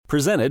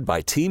Presented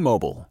by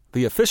T-Mobile,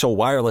 the official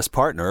wireless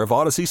partner of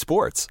Odyssey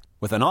Sports.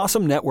 With an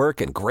awesome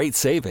network and great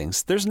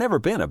savings, there's never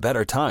been a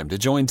better time to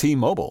join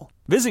T-Mobile.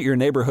 Visit your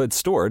neighborhood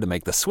store to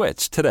make the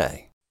switch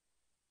today.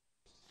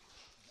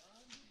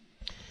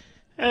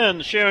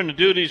 And sharing the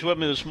duties with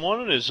me this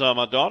morning is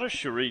my daughter,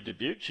 Cherie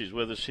Dubuque. She's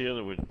with us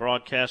here. We're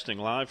broadcasting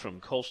live from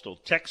coastal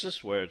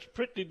Texas, where it's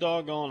pretty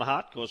doggone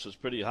hot. Of course, it's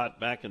pretty hot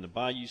back in the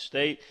Bayou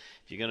State.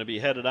 If you're going to be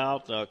headed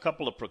out, a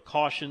couple of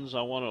precautions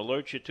I want to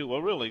alert you to.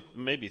 Well, really,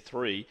 maybe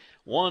three.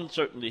 One,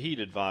 certainly heat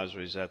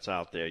advisories that's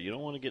out there. You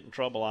don't want to get in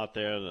trouble out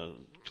there. The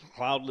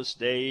cloudless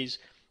days.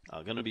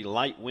 Going to be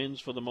light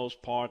winds for the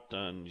most part,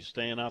 and you're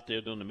staying out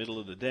there during the middle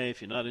of the day.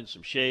 If you're not in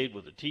some shade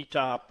with a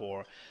T-top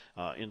or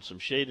in some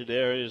shaded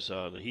areas,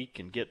 the heat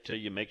can get to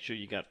you. Make sure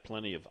you got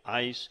plenty of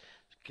ice,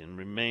 can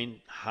remain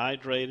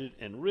hydrated,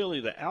 and really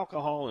the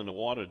alcohol in the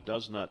water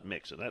does not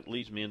mix. And that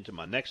leads me into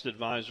my next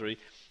advisory.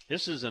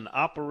 This is an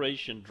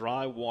Operation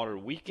Dry Water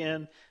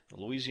Weekend.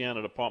 The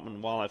Louisiana Department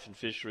of Wildlife and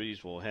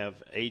Fisheries will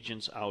have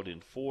agents out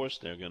in force.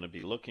 They're going to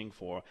be looking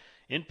for,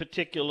 in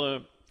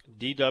particular,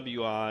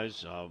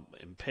 DWIs,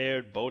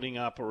 impaired boating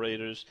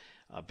operators.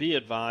 Be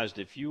advised,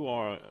 if you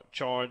are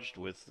charged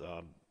with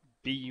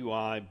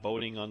BUI,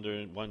 boating under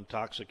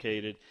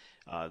intoxicated,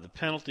 the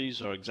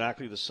penalties are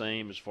exactly the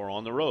same as for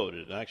on the road.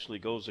 It actually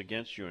goes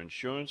against your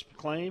insurance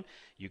claim.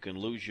 You can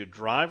lose your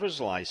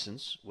driver's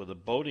license with a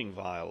boating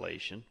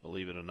violation,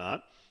 believe it or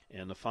not,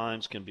 and the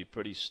fines can be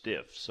pretty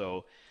stiff.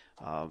 So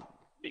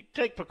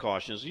take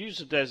precautions. Use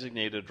a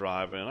designated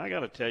driver. And I got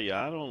to tell you,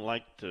 I don't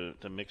like to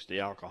mix the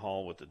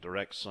alcohol with the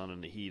direct sun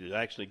and the heat. It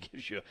actually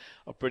gives you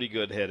a pretty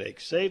good headache.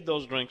 Save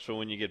those drinks for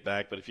when you get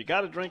back. But if you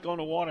got a drink on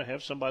the water,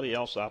 have somebody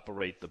else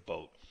operate the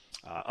boat.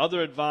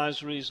 Other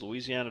advisories,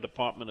 Louisiana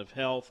Department of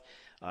Health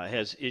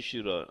has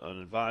issued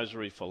an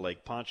advisory for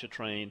Lake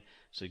Pontchartrain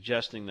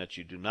suggesting that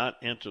you do not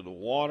enter the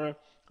water.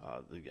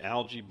 The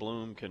algae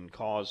bloom can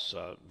cause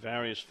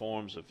various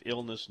forms of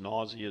illness,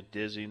 nausea,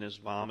 dizziness,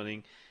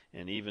 vomiting,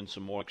 and even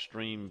some more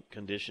extreme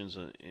conditions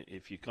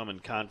if you come in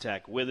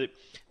contact with it.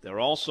 They're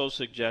also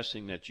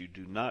suggesting that you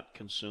do not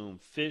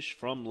consume fish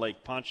from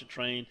Lake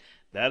Pontchartrain.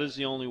 That is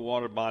the only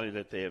water body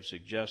that they have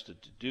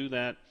suggested to do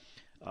that.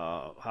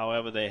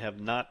 However, they have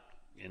not,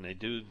 and they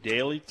do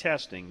daily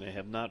testing, they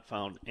have not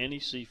found any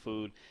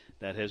seafood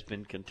that has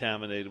been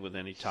contaminated with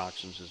any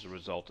toxins as a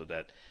result of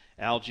that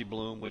algae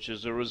bloom, which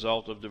is a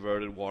result of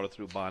diverted water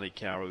through Bonnie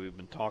Carroll. We've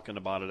been talking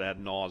about it ad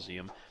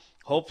nauseum.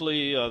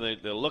 Hopefully,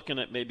 they're looking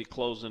at maybe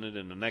closing it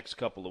in the next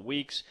couple of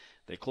weeks.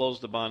 They close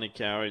the Bonnie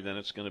Carry, then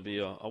it's going to be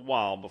a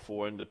while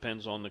before, and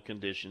depends on the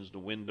conditions, the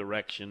wind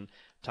direction,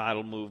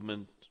 tidal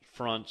movement,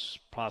 fronts,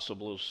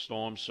 possible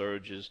storm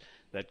surges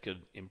that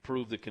could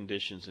improve the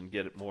conditions and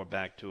get it more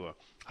back to a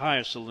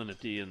higher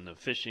salinity, and the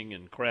fishing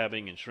and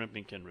crabbing and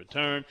shrimping can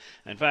return.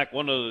 In fact,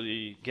 one of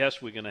the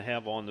guests we're going to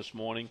have on this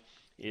morning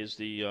is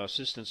the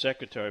Assistant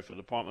Secretary for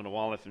the Department of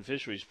Wildlife and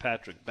Fisheries,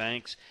 Patrick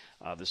Banks.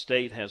 The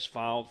state has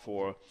filed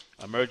for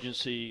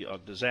emergency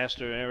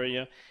disaster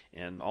area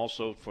and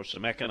also for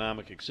some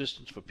economic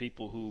assistance for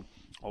people who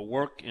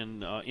work in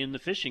the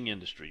fishing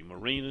industry,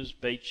 marinas,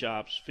 bait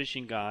shops,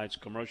 fishing guides,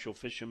 commercial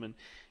fishermen,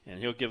 and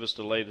he'll give us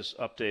the latest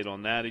update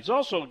on that. He's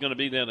also going to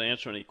be there to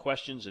answer any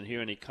questions and hear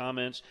any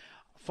comments.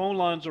 Phone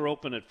lines are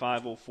open at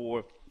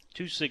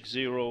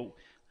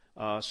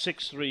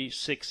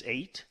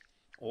 504-260-6368.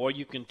 Or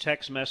you can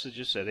text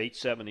messages at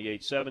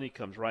 870-870.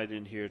 Comes right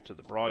in here to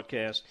the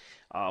broadcast.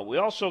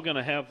 We're also going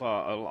to have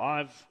a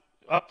live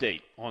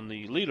update on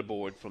the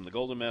leaderboard from the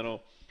Golden Meadow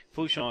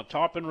Fourchon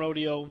Tarpon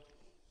Rodeo.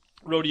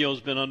 Rodeo's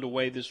been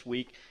underway this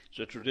week. It's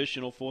a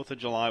traditional 4th of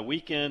July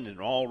weekend, and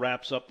it all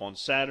wraps up on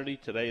Saturday.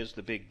 Today is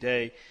the big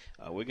day.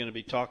 We're going to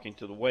be talking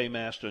to the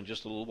weighmaster in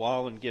just a little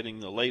while and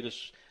getting the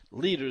latest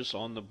leaders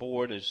on the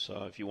board. Is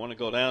if you want to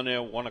go down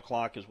there, 1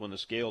 o'clock is when the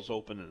scales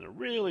open, and the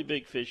really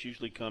big fish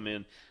usually come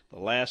in the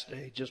last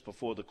day just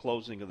before the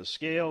closing of the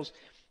scales,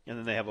 and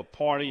then they have a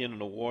party and an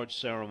awards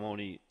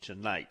ceremony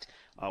tonight.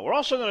 We're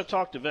also going to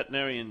talk to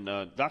veterinarian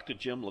Dr.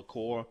 Jim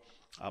LaCour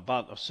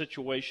about a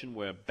situation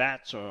where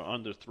bats are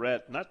under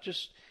threat, not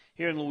just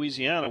here in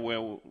Louisiana,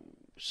 where,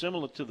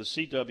 similar to the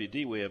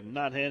CWD, we have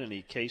not had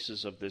any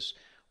cases of this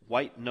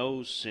white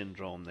nose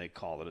syndrome, they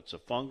call it. It's a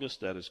fungus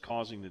that is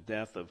causing the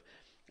death of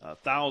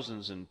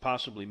thousands and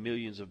possibly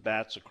millions of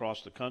bats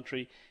across the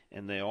country,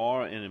 and they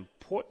are an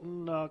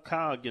important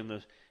cog in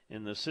the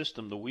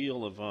system, the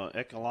wheel of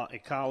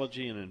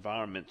ecology and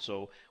environment.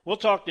 So we'll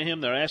talk to him.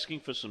 They're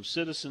asking for some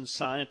citizen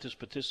scientist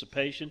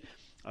participation.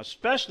 I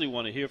especially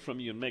want to hear from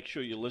you and make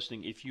sure you're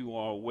listening if you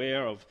are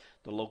aware of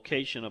the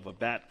location of a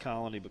bat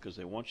colony, because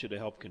they want you to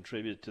help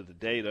contribute to the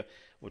data,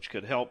 which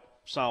could help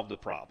solve the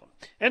problem.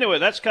 Anyway,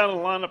 that's kind of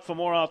the lineup for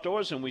More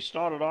Outdoors, and we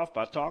started off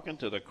by talking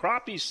to the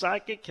crappie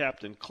psychic,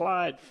 Captain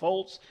Clyde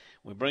Foltz.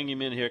 We bring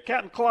him in here.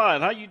 Captain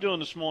Clyde, how you doing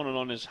this morning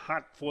on this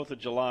hot 4th of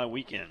July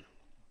weekend?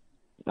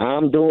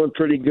 I'm doing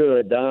pretty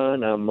good,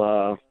 Don. I'm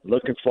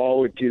looking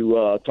forward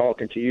to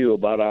talking to you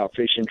about our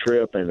fishing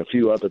trip and a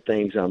few other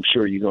things I'm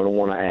sure you're going to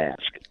want to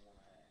ask.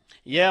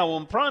 Yeah,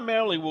 well,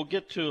 primarily we'll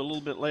get to a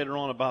little bit later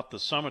on about the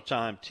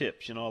summertime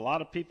tips. You know, a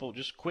lot of people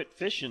just quit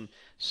fishing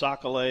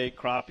sockeye,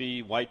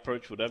 crappie, white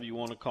perch, whatever you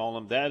want to call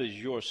them. That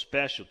is your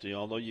specialty,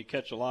 although you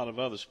catch a lot of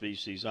other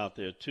species out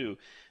there too.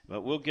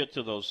 But we'll get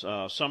to those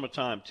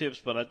summertime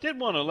tips. But I did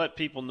want to let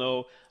people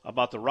know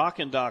about the Rock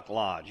and Dock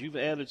Lodge. You've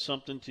added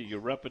something to your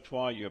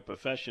repertoire. You're a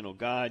professional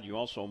guide. You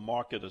also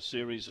market a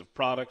series of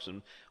products,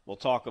 and we'll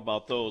talk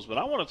about those. But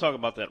I want to talk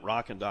about that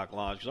Rock and Dock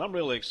Lodge because I'm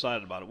really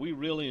excited about it. We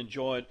really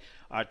enjoyed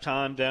our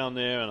time down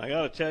there, and I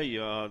got to tell you,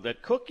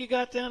 that cook you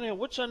got down there,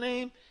 what's her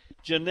name?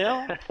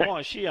 Janelle?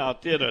 Boy, she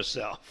outdid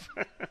herself.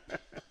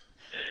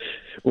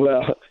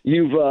 Well,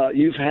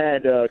 you've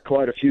had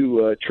quite a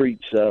few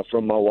treats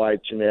from my wife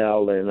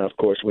Janelle, and of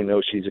course we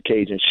know she's a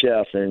Cajun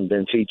chef and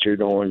been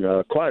featured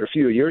on quite a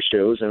few of your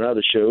shows and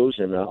other shows,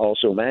 and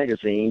also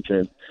magazines.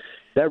 And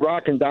that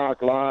Rock and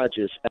Dock Lodge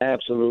is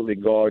absolutely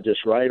gorgeous,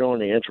 right on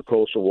the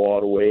Intracoastal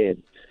Waterway.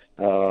 And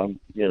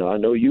I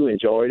know you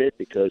enjoyed it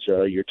because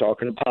you're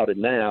talking about it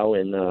now,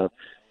 and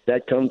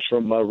that comes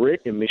from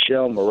Rick and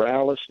Michelle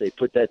Morales. They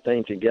put that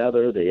thing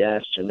together. They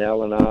asked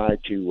Janelle and I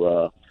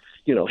to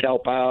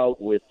help out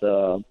with,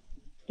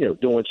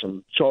 doing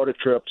some charter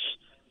trips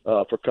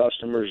for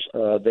customers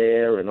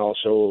there, and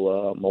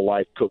also my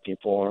wife cooking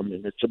for them.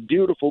 And it's a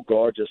beautiful,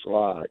 gorgeous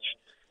lodge.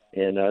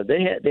 And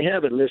they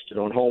have it listed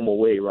on Home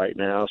Away right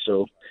now.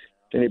 So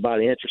if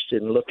anybody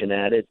interested in looking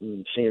at it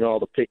and seeing all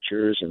the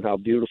pictures and how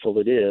beautiful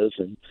it is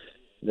and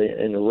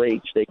the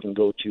rates, they can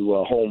go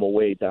to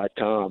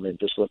homeaway.com and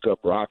just look up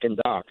Rock and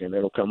Dock, and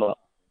it'll come up.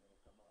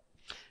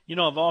 You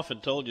know, I've often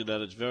told you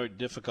that it's very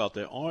difficult.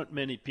 There aren't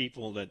many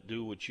people that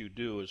do what you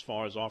do as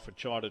far as offer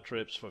charter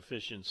trips for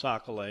fishing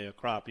sockeye or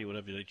crappie,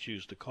 whatever they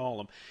choose to call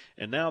them.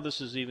 And now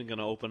this is even going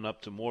to open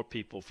up to more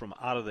people from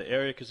out of the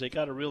area because they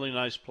got a really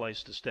nice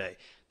place to stay.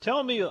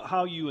 Tell me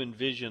how you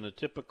envision a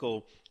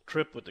typical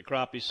trip with the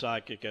Crappie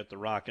Sidekick at the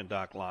Rock and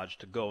Dock Lodge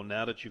to go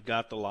now that you've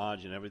got the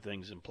lodge and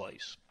everything's in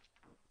place.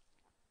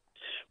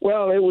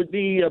 Well, it would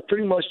be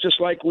pretty much just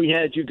like we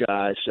had you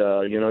guys.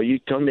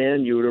 You'd come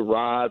in, you would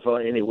arrive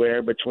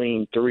anywhere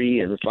between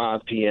 3 and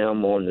 5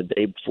 p.m. on the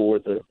day before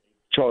the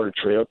charter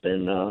trip.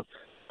 And, of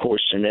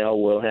course,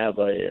 Janelle will have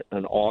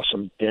an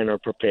awesome dinner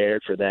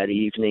prepared for that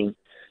evening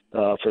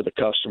for the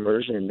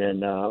customers. And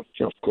then, of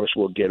course,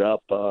 we'll get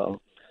up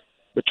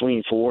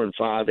between 4 and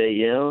 5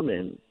 a.m.,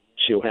 and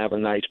she'll have a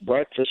nice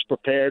breakfast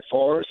prepared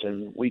for us,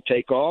 and we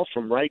take off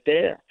from right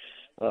there.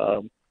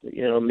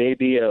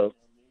 Maybe a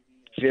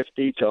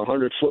 50 to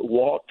 100-foot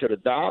walk to the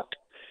dock.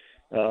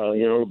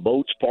 The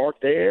boat's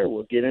parked there.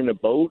 We'll get in the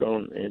boat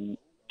and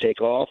take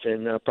off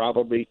in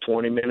probably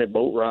 20-minute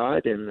boat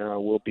ride, and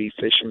we'll be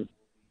fishing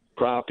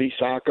crappie,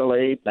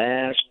 sockeye,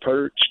 bass,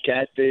 perch,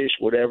 catfish,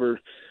 whatever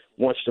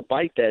wants to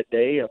bite that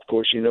day. Of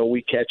course,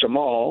 we catch them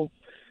all.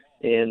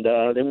 And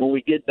then when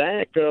we get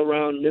back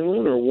around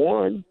noon or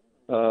 1,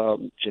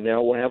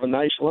 Janelle will have a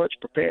nice lunch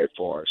prepared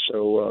for us.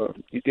 So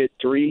you get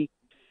 3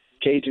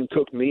 Cajun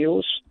cooked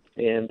meals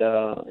and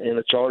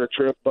a charter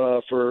trip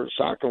for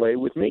sockeye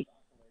with me.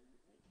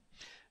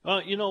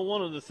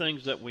 One of the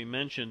things that we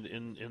mentioned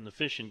in the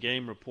Fish and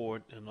Game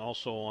Report and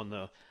also on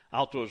the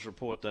Outdoors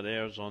Report that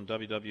airs on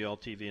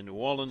WWL-TV in New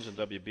Orleans and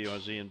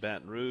WBRZ in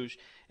Baton Rouge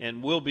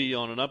and will be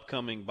on an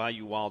upcoming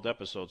Bayou Wild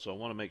episode, so I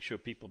want to make sure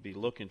people be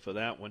looking for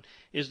that one,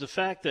 is the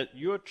fact that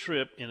your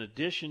trip, in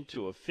addition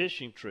to a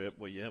fishing trip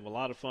where you have a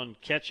lot of fun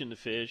catching the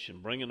fish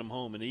and bringing them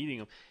home and eating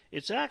them,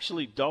 it's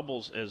actually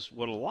doubles as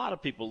what a lot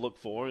of people look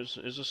for is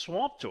a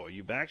swamp tour.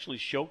 You actually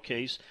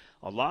showcase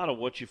a lot of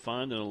what you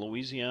find in a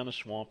Louisiana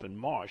swamp and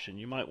marsh, and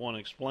you might want to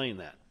explain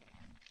that.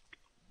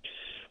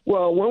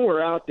 Well, when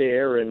we're out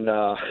there, and,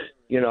 I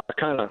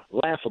kind of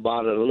laugh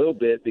about it a little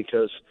bit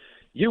because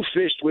you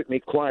fished with me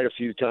quite a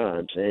few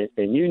times, and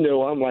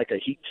I'm like a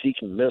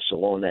heat-seeking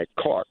missile on that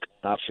carp.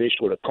 I fished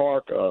with a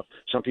carp.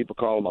 Some people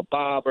call them a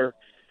bobber,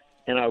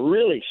 and I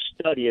really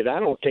study it. I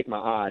don't take my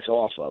eyes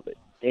off of it.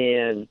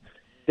 And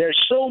there's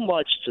so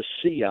much to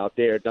see out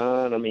there,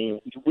 Don. I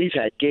mean, we've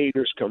had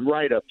gators come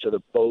right up to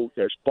the boat.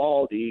 There's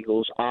bald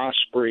eagles,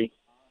 osprey,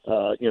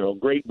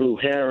 great blue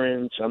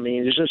herons. I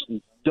mean, there's just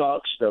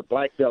ducks. The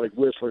black-bellied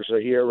whistlers are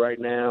here right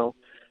now.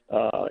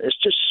 It's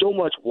just so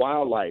much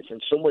wildlife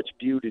and so much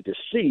beauty to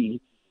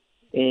see.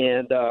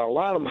 And a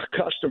lot of my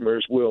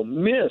customers will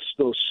miss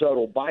those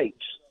subtle bites,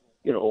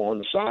 on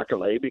the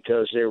sockeye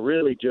because they're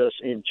really just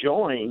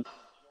enjoying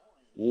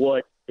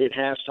what it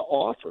has to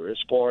offer as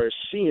far as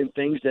seeing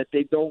things that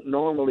they don't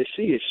normally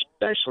see,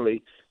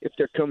 especially if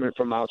they're coming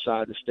from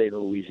outside the state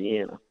of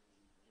Louisiana.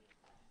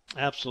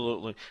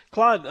 Absolutely.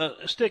 Clyde,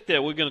 stick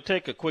there. We're going to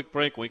take a quick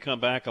break. When we come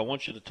back, I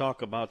want you to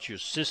talk about your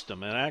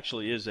system. It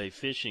actually is a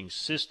fishing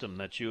system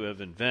that you have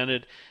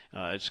invented.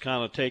 It's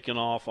kind of taken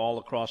off all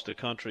across the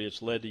country.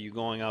 It's led to you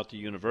going out to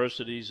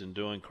universities and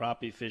doing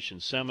crappie fishing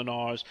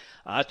seminars.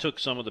 I took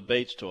some of the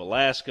baits to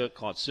Alaska,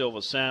 caught silver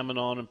salmon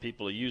on them.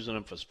 People are using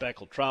them for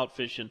speckled trout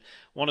fishing.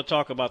 Want to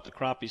talk about the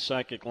Crappie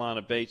Sidekick line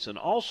of baits and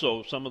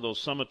also some of those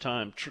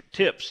summertime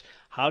tips,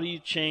 How do you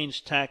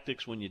change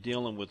tactics when you're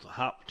dealing with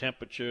hot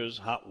temperatures,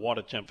 hot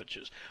water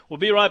temperatures? We'll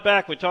be right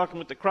back. We're talking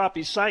with the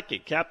crappie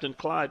psychic, Captain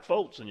Clyde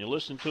Foltz, and you're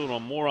listening to it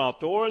on More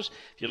Outdoors.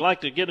 If you'd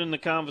like to get in the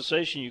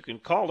conversation, you can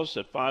call us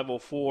at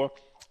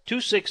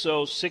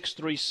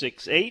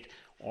 504-260-6368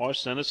 or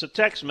send us a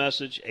text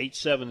message,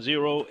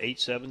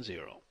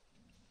 870-870.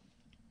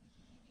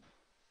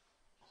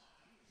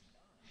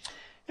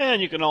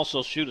 And you can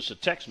also shoot us a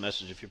text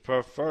message if you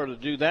prefer to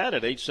do that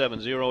at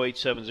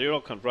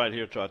 870-870. Comes right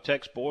here to our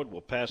text board.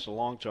 We'll pass it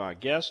along to our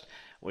guest.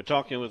 We're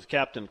talking with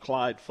Captain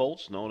Clyde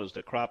Foltz, known as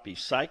the Crappie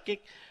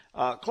Psychic.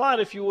 Clyde,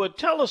 if you would,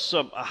 tell us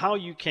how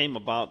you came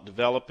about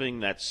developing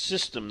that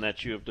system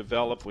that you have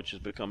developed, which has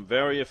become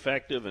very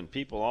effective, and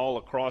people all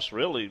across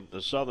really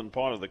the southern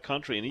part of the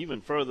country and even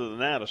further than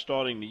that are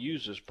starting to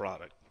use this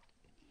product.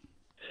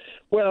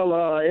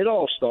 Well, it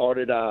all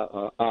started,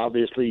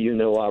 obviously,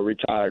 I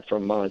retired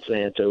from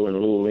Monsanto and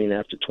Luling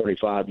after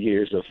 25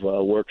 years of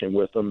working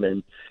with them.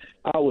 And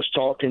I was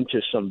talking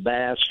to some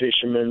bass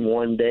fishermen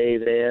one day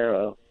there,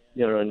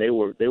 and they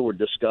were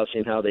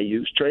discussing how they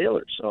use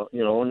trailers,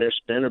 on their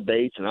spinner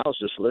baits. And I was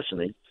just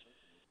listening,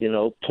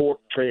 pork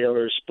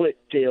trailers, split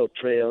tail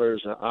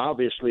trailers.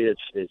 Obviously,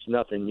 it's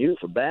nothing new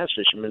for bass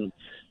fishermen.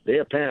 They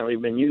apparently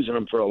have been using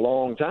them for a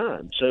long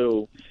time.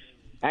 So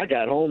I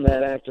got home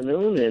that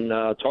afternoon and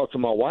talked to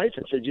my wife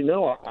and said,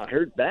 I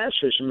heard bass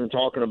fishermen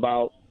talking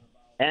about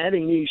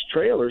adding these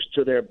trailers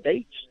to their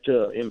baits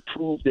to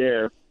improve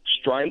their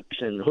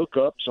strikes and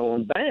hookups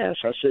on bass.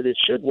 I said it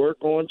should work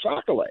on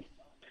sac-a-lait.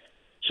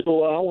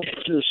 So I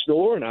went to the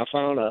store and I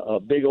found a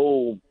big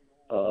old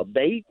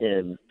bait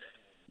and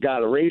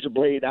got a razor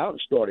blade out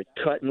and started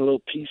cutting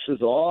little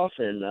pieces off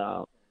and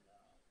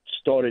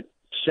started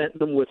scenting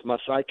them with my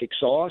psychic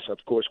sauce. Of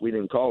course, we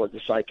didn't call it the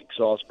psychic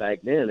sauce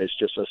back then. It's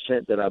just a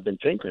scent that I've been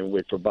tinkering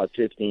with for about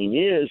 15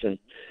 years, and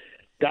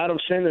got them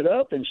scented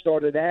up and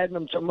started adding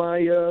them to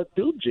my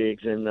tube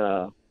jigs. And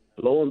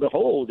lo and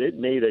behold, it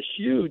made a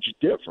huge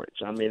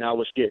difference. I mean, I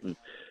was getting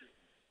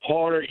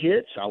harder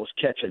hits. I was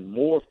catching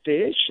more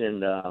fish,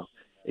 and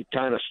it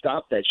kind of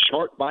stopped that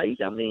shark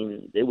bite. I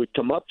mean, they would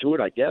come up to it,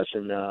 I guess,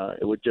 and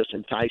it would just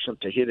entice them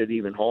to hit it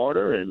even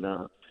harder. And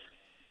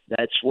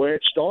that's where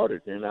it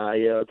started. And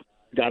I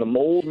got a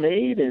mold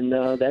made, and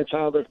that's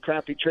how the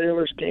crappie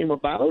trailers came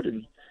about.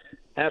 And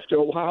after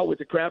a while with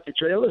the crappie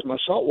trailers, my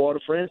saltwater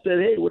friends said,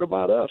 hey, what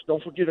about us?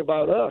 Don't forget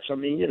about us. I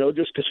mean,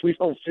 just because we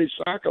don't fish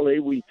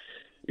sac-a-lait, we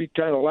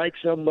kind of like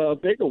some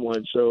bigger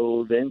ones.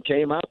 So then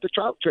came out the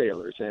trout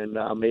trailers, and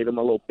I made them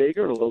a little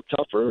bigger and a little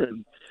tougher.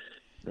 And,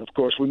 of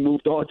course, we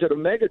moved on to the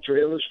mega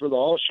trailers for the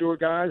offshore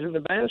guys and the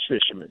bass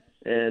fishermen.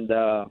 And,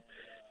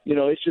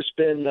 it's just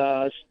been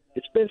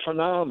it's been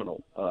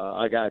phenomenal.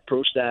 I got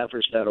pro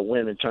staffers that are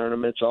winning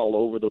tournaments all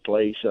over the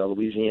place,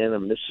 Louisiana,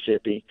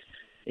 Mississippi,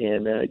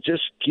 and it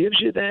just gives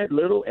you that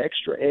little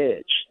extra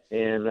edge.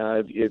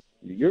 And if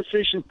you're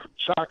fishing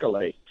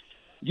sac-a-lait,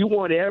 you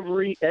want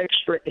every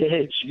extra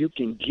edge you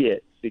can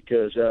get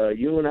because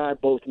you and I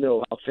both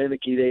know how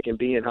finicky they can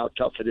be and how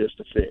tough it is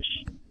to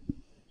fish.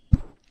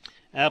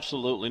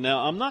 Absolutely.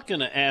 Now, I'm not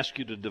going to ask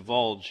you to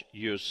divulge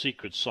your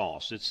secret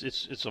sauce.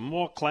 It's a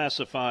more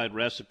classified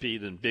recipe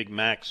than Big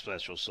Mac's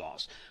special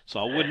sauce. So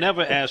I would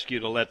never ask you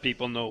to let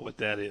people know what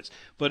that is.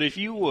 But if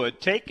you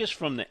would, take us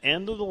from the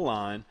end of the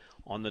line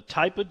on the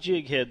type of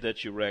jig head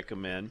that you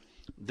recommend,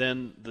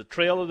 then the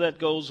trailer that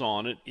goes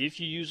on it, if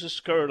you use a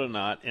skirt or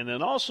not, and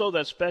then also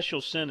that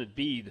special scented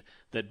bead,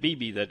 that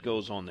BB that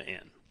goes on the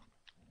end.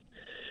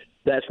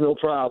 That's no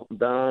problem,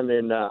 Don,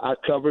 and I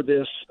cover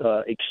this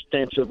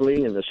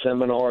extensively in the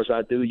seminars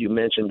I do. You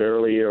mentioned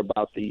earlier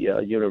about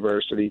the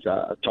universities.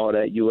 I taught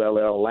at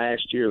ULL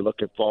last year,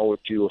 looking forward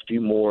to a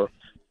few more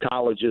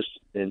colleges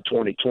in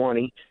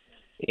 2020.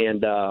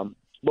 And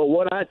but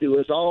what I do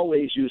is I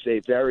always use a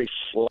very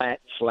flat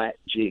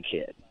jig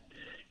head.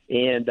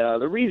 And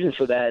the reason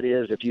for that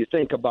is, if you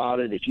think about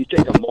it, if you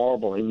take a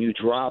marble and you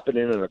drop it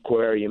in an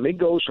aquarium, it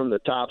goes from the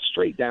top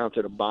straight down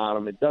to the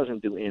bottom. It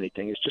doesn't do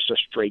anything. It's just a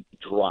straight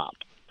drop.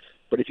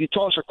 But if you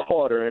toss a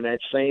quarter in that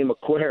same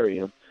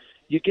aquarium,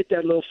 you get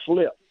that little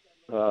flip,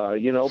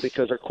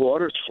 because a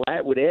quarter is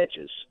flat with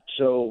edges.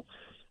 So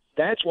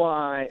that's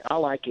why I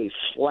like a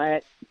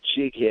flat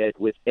jig head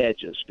with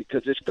edges,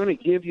 because it's going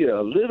to give you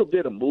a little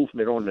bit of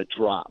movement on the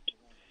drop,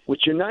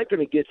 which you're not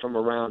going to get from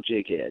a round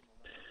jig head.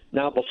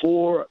 Now,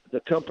 before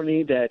the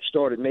company that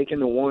started making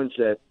the ones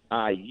that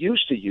I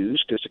used to use,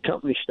 because the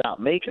company stopped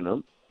making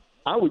them,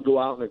 I would go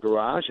out in the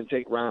garage and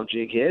take round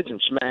jig heads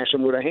and smash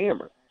them with a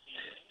hammer.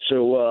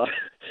 So,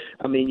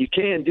 you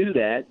can do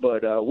that,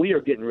 but we are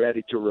getting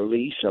ready to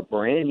release a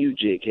brand-new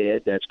jig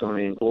head that's going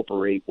to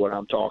incorporate what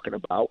I'm talking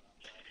about.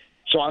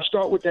 So I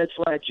start with that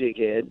flat jig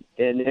head,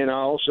 and then I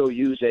also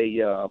use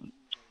a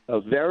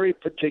very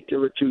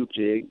particular tube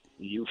jig.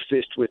 You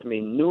fished with me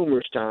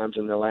numerous times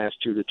in the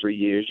last 2 to 3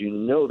 years. You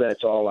know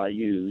that's all I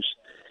use.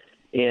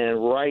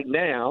 And right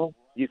now,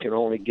 you can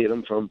only get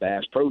them from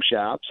Bass Pro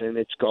Shops, and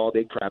it's called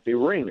a crappie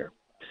ringer.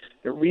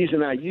 The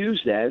reason I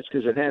use that is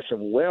because it has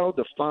some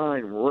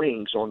well-defined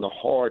rings on the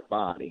hard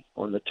body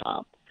on the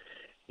top.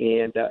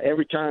 And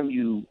every time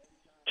you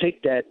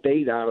take that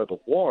bait out of the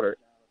water,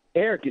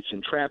 air gets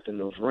entrapped in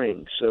those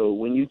rings. So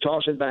when you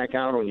toss it back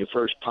out on your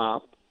first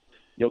pop,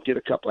 you'll get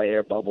a couple of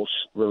air bubbles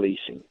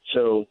releasing.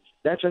 So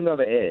that's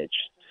another edge.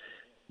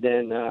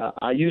 Then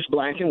I use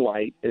black and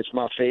white. It's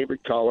my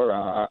favorite color.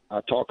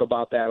 I talk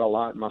about that a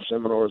lot in my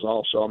seminars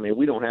also. I mean,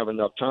 we don't have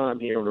enough time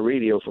here on the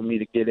radio for me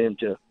to get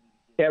into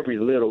every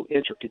little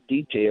intricate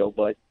detail,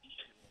 but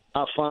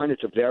I find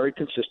it's a very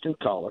consistent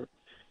color.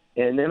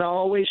 And then I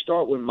always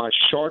start with my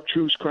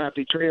chartreuse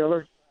crappie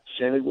trailer,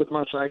 scented with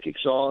my psychic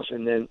sauce,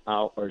 and then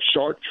our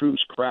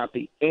chartreuse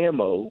crappie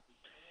ammo,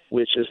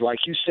 which is, like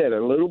you said,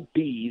 a little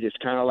bead. It's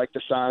kind of like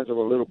the size of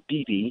a little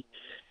BB,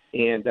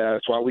 and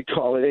that's why we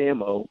call it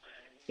ammo.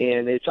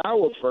 And it's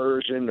our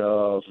version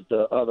of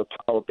the other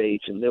power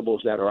baits and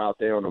nibbles that are out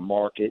there on the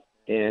market,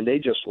 and they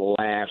just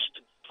last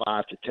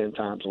 5 to 10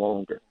 times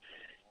longer.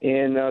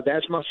 And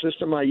that's my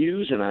system I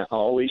use, and I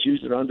always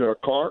use it under a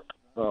carp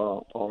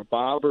or a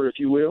bobber, if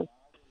you will.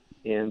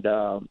 And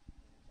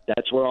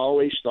that's what I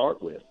always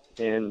start with.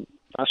 And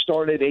I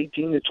start at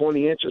 18 to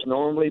 20 inches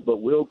normally, but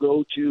we'll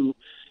go to,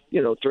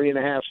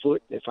 3.5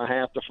 foot if I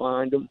have to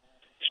find them.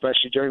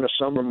 Especially during the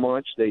summer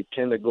months, they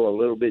tend to go a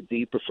little bit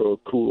deeper for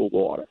cooler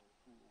water.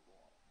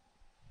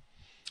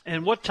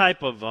 And what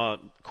type of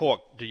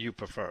cork do you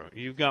prefer?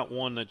 You've got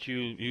one that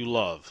you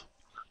love.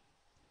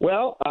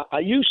 Well, I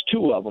use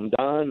two of them,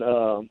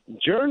 Don.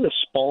 During the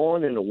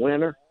spawn in the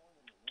winter,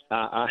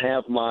 I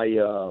have my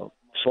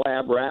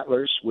slab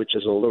rattlers, which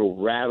is a little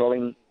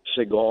rattling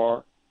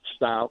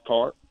cigar-style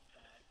carp.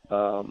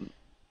 And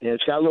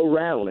it's got a little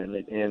rattle in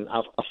it. And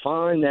I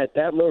find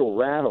that little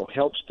rattle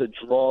helps to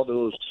draw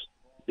those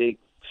big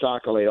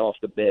sockeye off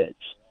the beds.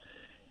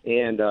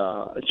 And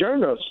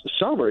during the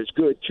summer, it's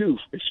good, too,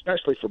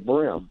 especially for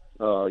brim,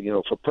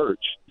 for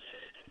perch.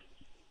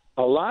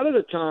 A lot of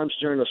the times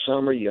during the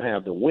summer, you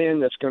have the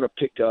wind that's going to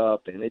pick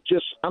up, and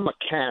I'm a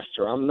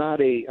caster. I'm not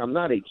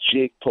a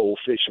jig pole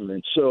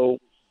fisherman, so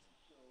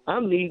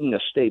I'm needing to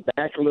stay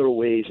back a little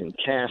ways and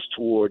cast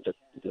toward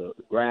the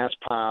grass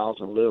piles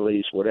and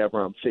lilies,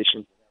 whatever I'm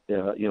fishing,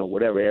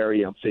 whatever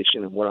area I'm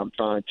fishing and what I'm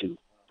trying to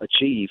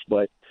achieve.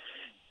 But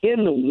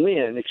in the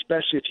wind,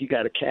 especially if you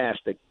got to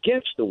cast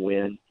against the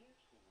wind,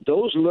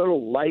 those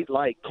little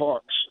light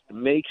carps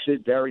makes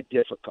it very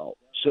difficult.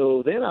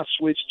 So then I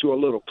switched to a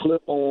little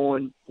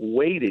clip-on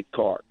weighted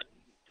carp,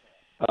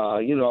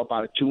 about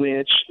a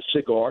 2-inch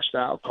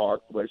cigar-style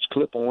carp, but it's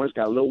clip-on. It's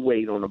got a little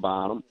weight on the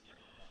bottom,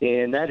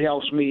 and that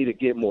helps me to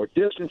get more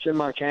distance in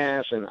my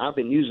cast, and I've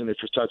been using it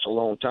for such a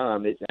long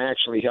time. It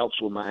actually helps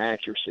with my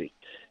accuracy.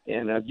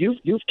 And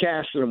you've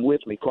casted them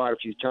with me quite a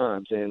few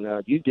times,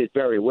 and you did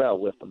very well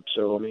with them.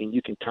 So, I mean,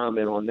 you can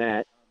comment on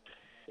that.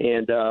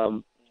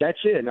 And that's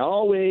it. And I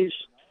always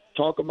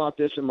talk about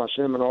this in my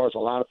seminars. A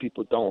lot of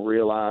people don't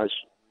realize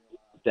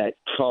that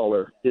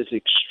color is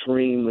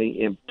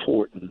extremely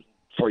important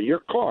for your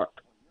carp.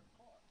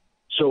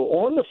 So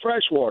on the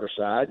freshwater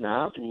side,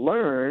 now I've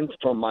learned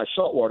from my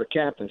saltwater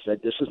captains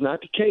that this is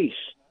not the case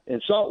in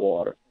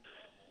saltwater.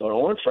 But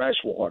on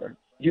freshwater,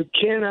 you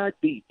cannot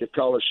beat the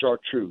color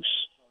chartreuse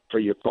for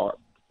your carp.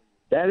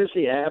 That is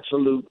the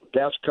absolute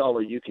best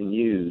color you can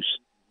use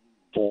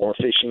for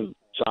fishing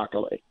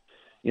sockeye.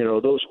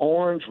 Those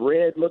orange,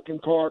 red-looking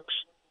carps,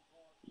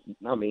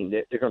 I mean,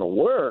 they're going to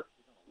work,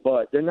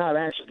 but they're not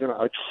actually going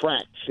to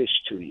attract fish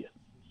to you.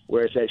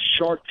 Whereas that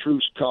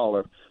chartreuse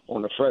color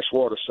on the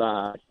freshwater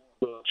side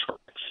will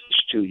attract fish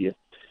to you.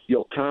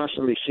 You'll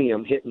constantly see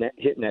them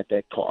hitting at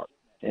that carp,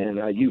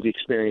 and you've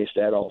experienced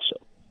that also.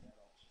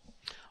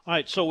 All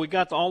right, so we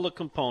got all the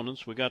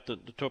components. We got the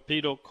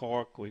torpedo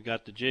cork, we've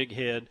got the jig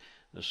head,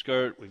 the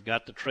skirt, we've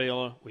got the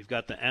trailer, we've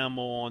got the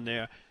ammo on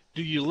there.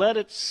 Do you let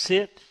it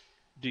sit?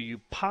 Do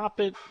you pop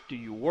it? Do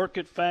you work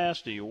it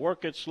fast? Do you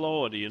work it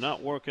slow? Or do you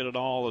not work it at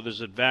all? Or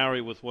does it vary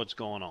with what's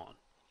going on?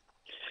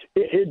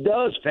 It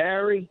does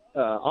vary.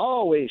 I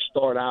always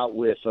start out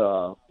with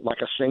like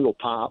a single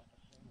pop.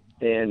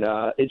 And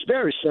it's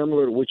very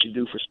similar to what you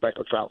do for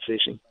speckled trout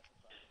fishing.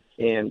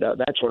 And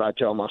that's what I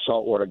tell my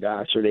saltwater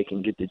guys so they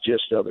can get the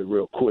gist of it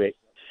real quick.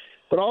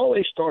 But I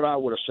always start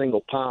out with a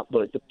single pop,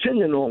 but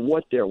depending on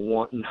what they're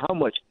wanting, how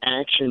much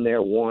action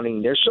they're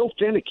wanting, they're so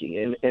finicky.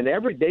 And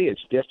every day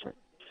it's different.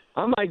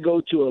 I might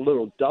go to a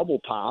little double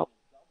pop,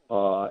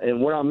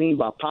 and what I mean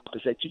by pop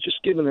is that you're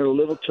just giving it a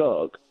little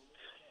tug.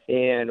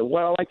 And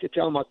what I like to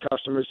tell my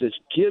customers is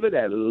give it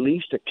at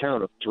least a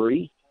count of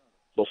 3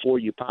 before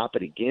you pop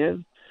it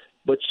again.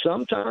 But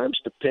sometimes,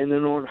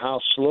 depending on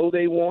how slow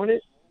they want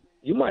it,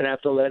 you might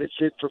have to let it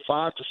sit for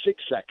 5 to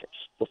 6 seconds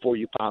before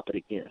you pop it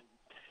again.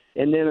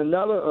 And then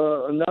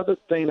another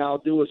thing I'll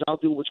do is I'll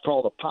do what's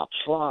called a pop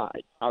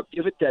slide. I'll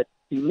give it that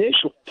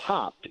initial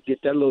pop to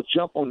get that little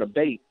jump on the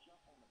bait.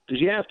 Because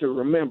you have to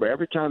remember,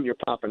 every time you're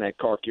popping that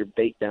carp, your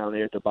bait down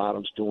there at the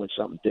bottom's doing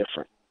something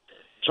different.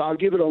 So I'll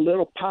give it a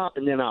little pop,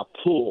 and then I'll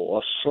pull,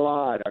 a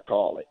slide, I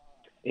call it.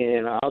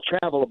 And I'll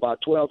travel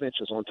about 12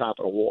 inches on top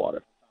of the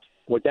water.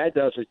 What that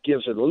does is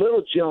gives it a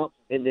little jump,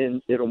 and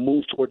then it'll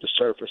move toward the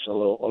surface a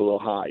little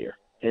higher,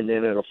 and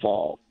then it'll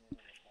fall.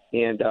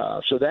 And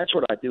so that's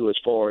what I do as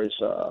far as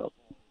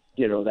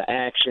the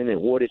action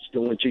and what it's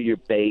doing to your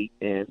bait.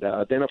 And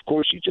then, of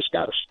course, you just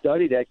got to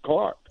study that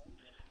carp.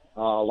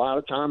 A lot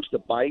of times the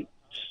bites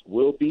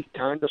will be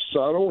kind of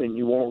subtle, and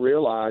you won't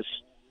realize,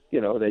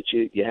 that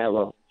you have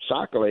a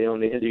sockeye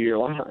on the end of your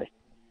line.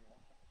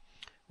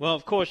 Well,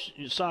 of course,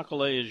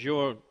 sockeye is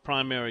your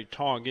primary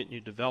target, and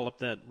you developed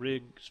that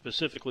rig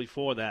specifically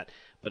for that.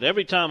 But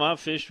every time I've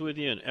fished with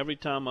you and every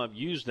time I've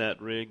used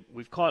that rig,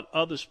 we've caught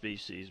other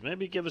species.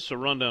 Maybe give us a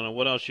rundown on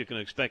what else you can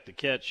expect to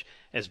catch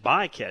as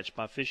bycatch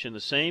by fishing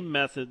the same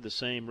method, the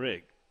same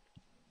rig.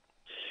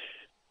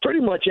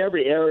 Pretty much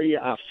every area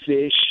I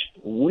fish,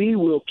 we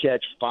will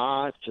catch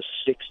 5 to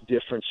 6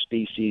 different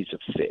species of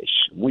fish.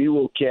 We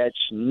will catch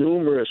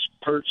numerous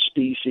perch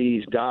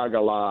species,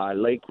 goggle eye,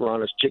 lake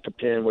runners,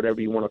 chickapin, whatever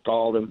you want to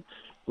call them,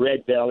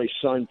 red belly,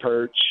 sun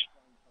perch,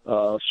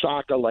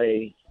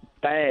 sockeye,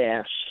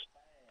 bass,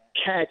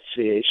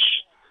 catfish,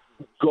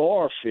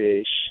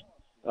 garfish,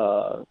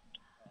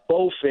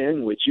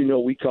 bowfin, which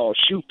we call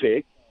shoe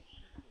pick.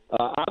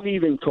 I've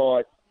even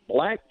caught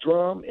black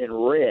drum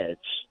and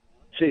reds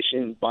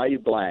fishing Bayou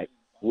Black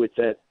with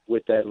that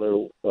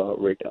little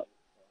rig up.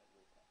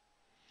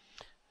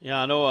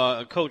 Yeah, I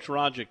know Coach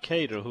Roger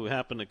Cater, who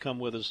happened to come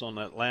with us on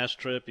that last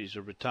trip. He's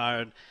a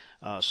retired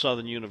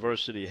Southern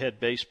University head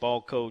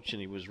baseball coach, and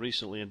he was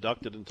recently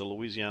inducted into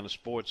Louisiana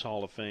Sports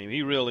Hall of Fame.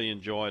 He really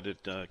enjoyed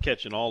it,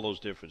 catching all those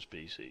different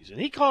species. And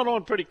he caught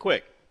on pretty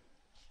quick.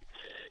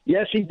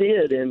 Yes, he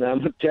did, and I'm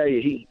going to tell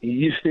you,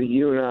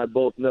 you and I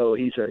both know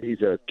he's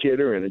a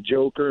kidder and a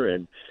joker,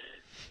 and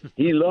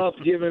he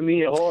loved giving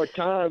me a hard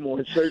time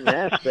on certain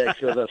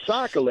aspects of the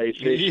sockeye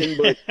fishing.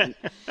 But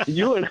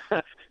you and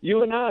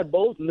I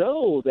both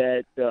know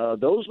that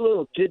those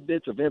little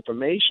tidbits of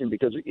information,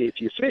 because if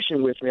you're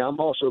fishing with me, I'm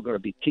also going to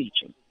be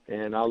teaching,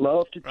 and I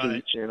love to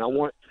teach, and I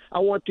want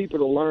people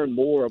to learn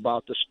more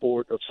about the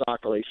sport of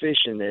sockeye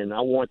fishing, and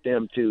I want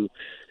them to,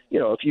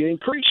 if you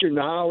increase your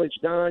knowledge,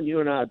 Don, you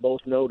and I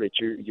both know that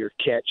your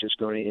catch is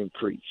going to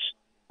increase.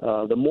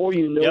 The more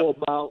you know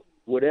about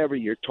whatever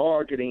you're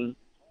targeting,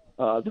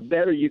 the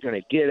better you're going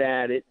to get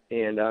at it,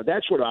 and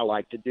that's what I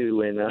like to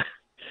do. And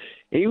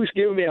he was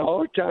giving me a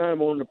hard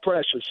time on the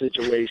pressure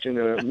situation,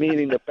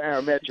 meaning the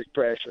barometric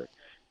pressure.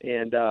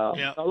 And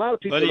a lot of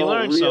people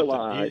don't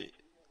realize.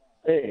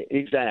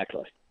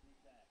 Exactly.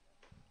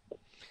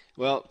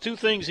 Well, 2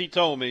 things he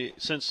told me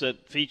since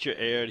that feature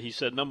aired. He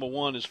said, number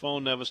one, his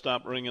phone never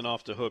stopped ringing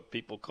off the hook,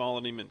 people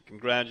calling him and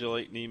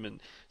congratulating him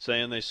and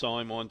saying they saw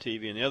him on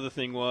TV. And the other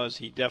thing was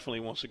he definitely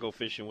wants to go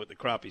fishing with the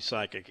crappie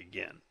psychic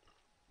again.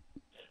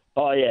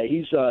 Oh, yeah,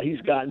 he's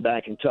gotten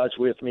back in touch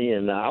with me,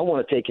 and I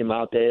want to take him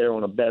out there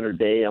on a better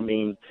day. I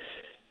mean,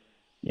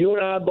 you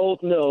and I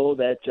both know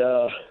that,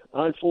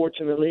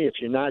 unfortunately, if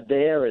you're not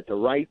there at the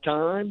right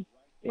time,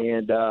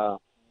 and,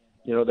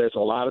 there's a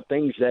lot of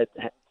things that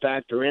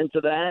factor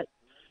into that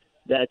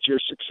your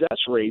success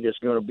rate is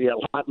going to be a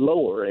lot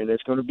lower, and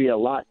it's going to be a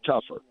lot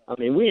tougher. I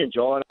mean, we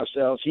enjoyed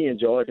ourselves. He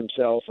enjoyed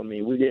himself. I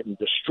mean, we didn't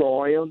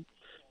destroy him,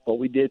 but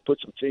we did put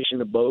some fish in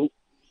the boat,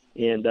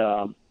 and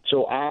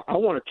so I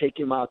want to take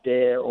him out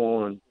there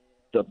on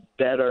the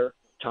better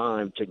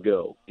time to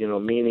go,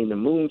 meaning the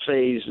moon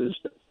phases,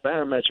 the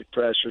barometric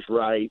pressure's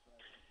right,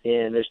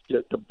 and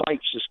the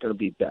bite's just going to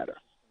be better.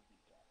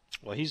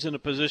 Well, he's in a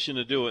position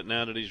to do it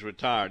now that he's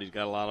retired. He's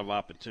got a lot of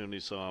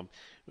opportunities, so I'm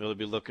really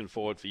be looking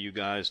forward for you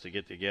guys to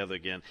get together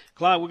again.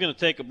 Clyde, we're going to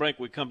take a break.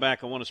 When we come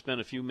back, I want to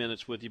spend a few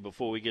minutes with you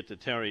before we get to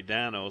Terry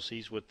Danos.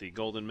 He's with the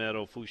Golden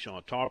Meadow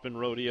Fouchon Tarpon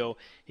Rodeo.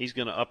 He's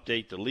going to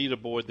update the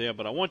leaderboard there,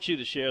 but I want you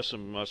to share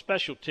some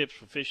special tips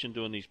for fishing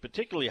during these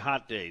particularly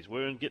hot days.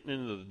 We're getting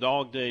into the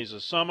dog days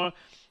of summer,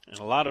 and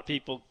a lot of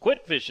people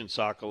quit fishing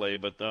sockeye,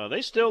 but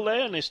they're still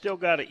there, and they still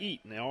got to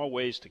eat, and there are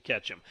ways to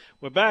catch them.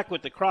 We're back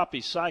with the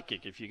Crappie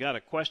Psychic. If you got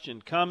a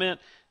question,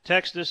 comment,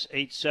 text us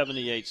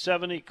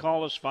 870-870.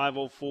 Call us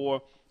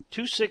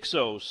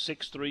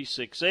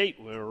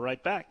 504-260-6368. We're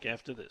right back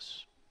after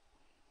this.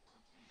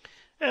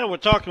 And we're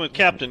talking with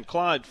Captain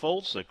Clyde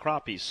Foltz, the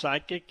Crappie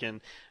Psychic.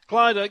 And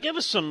Clyde, give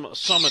us some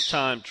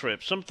summertime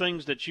trips, some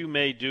things that you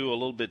may do a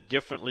little bit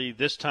differently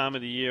this time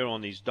of the year on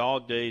these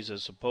dog days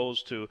as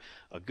opposed to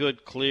a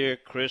good, clear,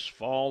 crisp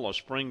fall or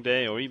spring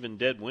day or even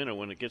dead winter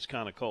when it gets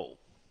kind of cold.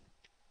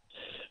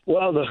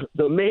 Well,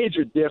 the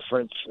major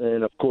difference,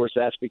 and of course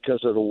that's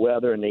because of the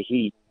weather and the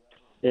heat,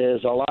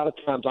 is a lot of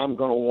times I'm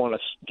going to want to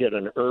get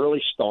an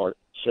early start.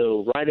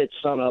 So right at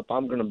sunup,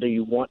 I'm going to be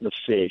wanting to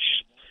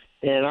fish.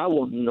 And I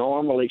will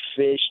normally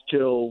fish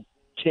till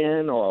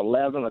 10 or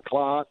 11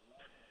 o'clock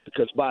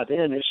because by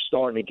then it's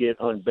starting to get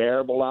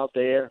unbearable out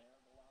there.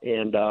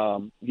 And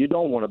you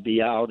don't want to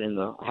be out in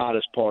the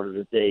hottest part of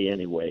the day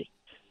anyway.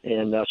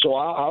 And so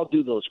I'll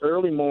do those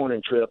early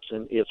morning trips.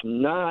 And if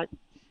not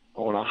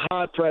on a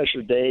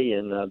high-pressure day,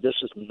 and this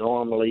is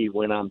normally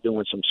when I'm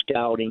doing some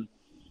scouting,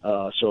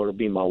 so it'll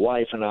be my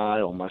wife and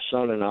I or my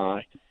son and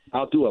I'll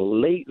do a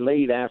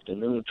late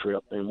afternoon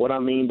trip. And what I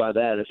mean by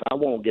that is I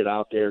won't get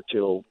out there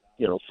till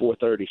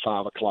 4:30,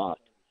 5 o'clock.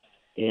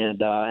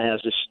 And as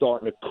it's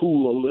starting to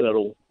cool a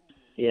little,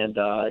 and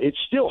it's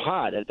still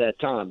hot at that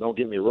time, don't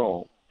get me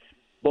wrong.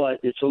 but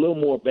it's a little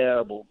more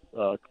bearable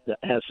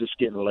as it's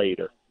getting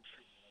later.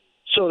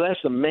 So that's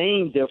the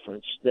main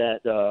difference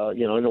that,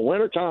 in the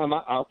wintertime,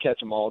 I'll catch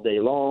them all day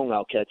long.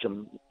 I'll catch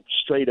them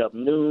straight up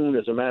noon.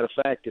 As a matter of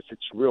fact, if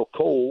it's real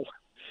cold,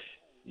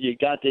 you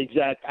got the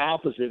exact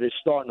opposite. It's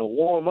starting to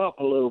warm up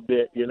a little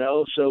bit,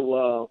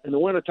 So in the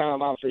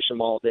wintertime, I'll fish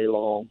them all day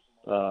long.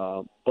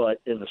 But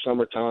in the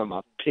summertime,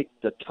 I pick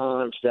the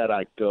times that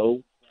I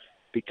go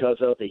because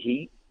of the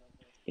heat.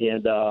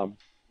 And,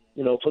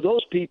 for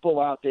those people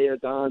out there,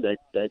 Don,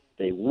 that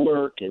they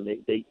work and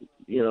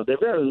they're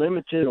very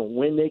limited on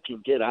when they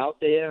can get out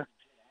there.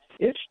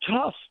 It's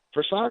tough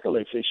for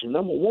sac-a-lait fishing.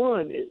 Number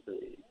one,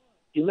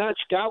 you're not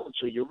scouting,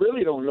 so you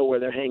really don't know where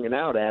they're hanging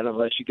out at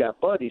unless you got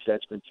buddies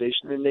that's been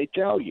fishing and they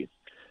tell you.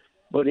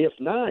 But if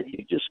not,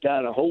 you just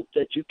got to hope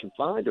that you can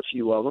find a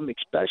few of them,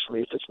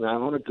 especially if it's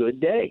not on a good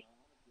day.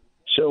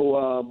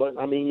 So,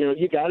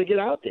 you got to get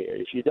out there.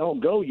 If you don't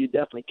go, you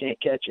definitely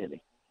can't catch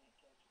any.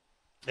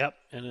 Yep,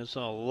 and there's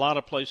a lot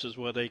of places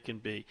where they can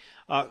be.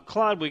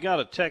 Clyde, we got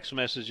a text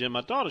message in.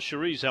 My daughter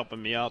Cherie's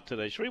helping me out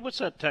today. Cherie, what's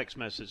that text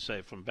message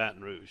say from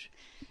Baton Rouge?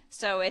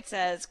 So it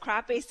says,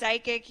 Crappie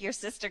Psychic, your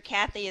sister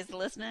Kathy is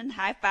listening.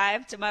 High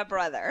five to my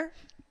brother.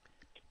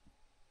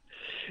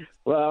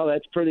 Well,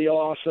 that's pretty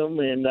awesome.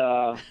 And,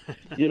 a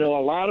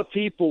lot of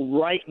people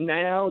right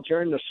now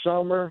during the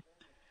summer,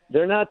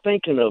 they're not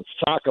thinking of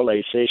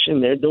sac-a-lait fishing.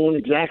 They're doing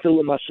exactly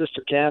what my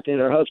sister Kathy and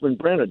her husband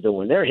Brent are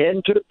doing. They're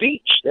heading to the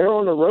beach. They're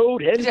on the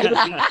road heading to the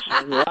beach.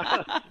 And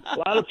a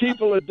lot of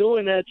people are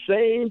doing that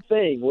same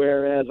thing,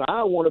 whereas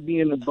I want to be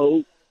in the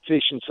boat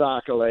fishing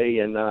sac-a-lait.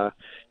 And,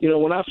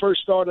 when I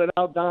first started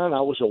out, Don,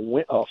 I was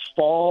a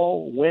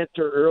fall,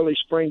 winter, early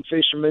spring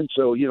fisherman.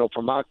 So,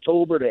 from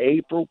October to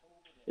April,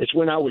 it's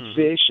when I would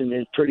fish, and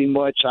then pretty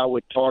much I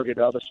would target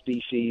other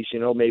species,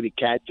 maybe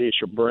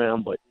catfish or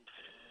brim, but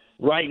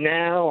right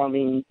now,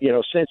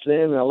 since then,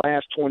 in the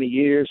last 20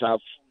 years,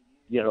 I've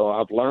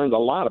learned a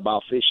lot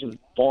about fishing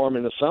for them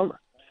in the summer.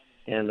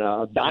 And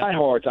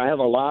diehards, I have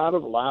a lot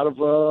of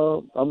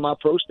my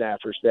pro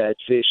staffers that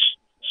fish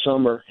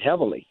summer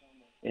heavily,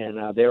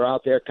 and they're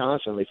out there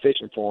constantly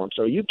fishing for them.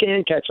 So you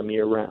can catch them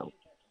year round.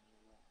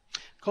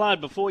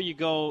 Clyde, before you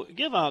go,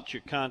 give out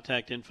your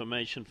contact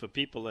information for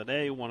people that,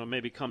 want to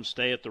maybe come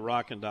stay at the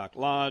Rock and Dock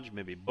Lodge,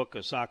 maybe book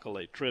a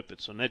sac-a-lait trip.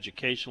 It's an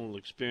educational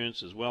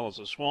experience as well as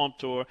a swamp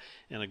tour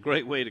and a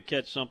great way to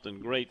catch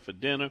something great for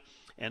dinner.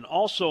 And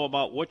also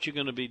about what you're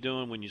going to be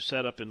doing when you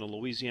set up in the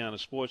Louisiana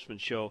Sportsman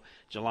Show,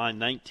 July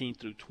 19th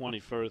through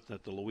 21st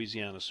at the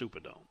Louisiana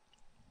Superdome.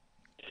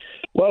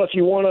 Well, if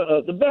you want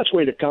to, the best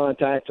way to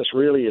contact us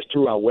really is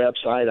through our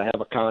website. I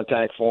have a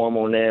contact form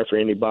on there for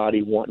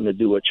anybody wanting to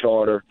do a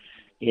charter.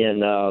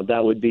 And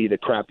that would be the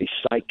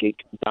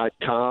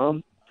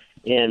crappypsychic.com.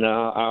 And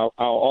our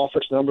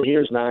office number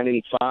here is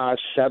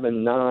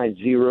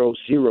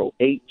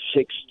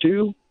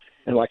 985-790-0862.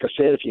 And like I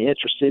said, if you're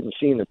interested in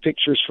seeing the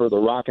pictures for the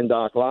Rock and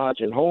Dock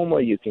Lodge in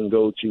Houma, you can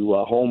go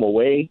to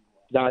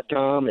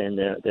homeaway.com, and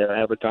they're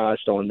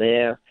advertised on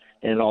there.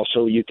 And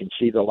also you can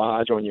see the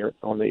lodge on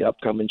the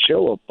upcoming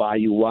show of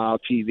Bayou Wild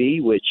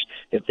TV, which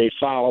if they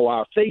follow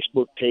our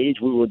Facebook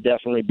page, we will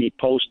definitely be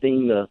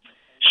posting the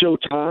show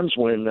times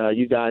when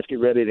you guys get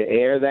ready to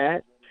air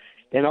that.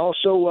 And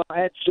also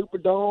at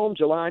Superdome,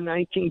 July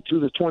 19th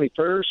through the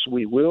 21st,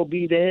 we will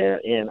be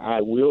there, and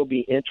I will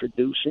be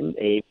introducing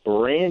a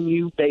brand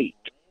new bait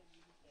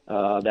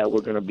that we're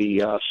going to be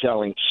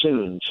selling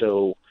soon.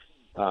 So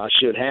I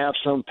should have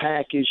some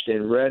packaged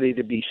and ready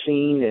to be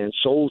seen and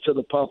sold to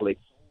the public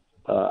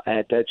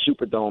at that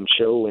Superdome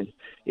show. And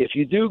if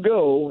you do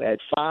go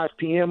at 5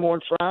 p.m. on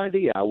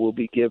Friday, I will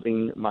be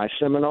giving my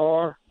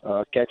seminar,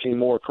 Catching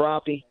More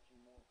Crappie,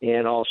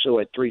 and also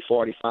at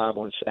 3:45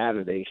 on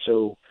Saturday.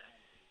 So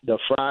the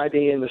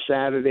Friday and the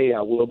Saturday,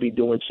 I will be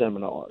doing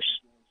seminars.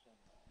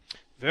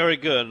 Very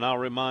good, and I'll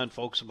remind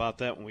folks about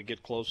that when we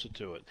get closer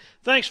to it.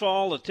 Thanks for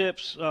all the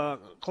tips,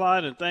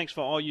 Clyde, and thanks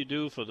for all you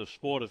do for the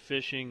sport of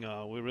fishing.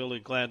 We're really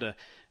glad to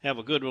have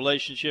a good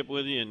relationship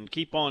with you, and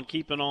keep on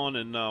keeping on,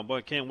 and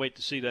boy, can't wait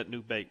to see that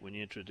new bait when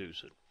you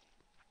introduce it.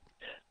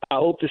 I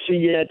hope to see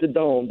you at the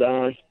Dome,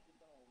 Don.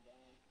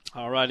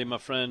 All righty, my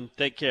friend.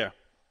 Take care.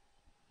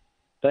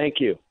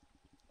 Thank you.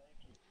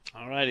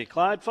 All righty,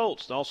 Clyde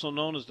Foltz, also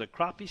known as the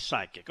Crappie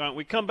Psychic. All right,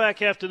 we come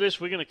back after this.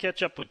 We're going to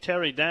catch up with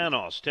Terry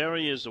Danos.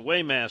 Terry is the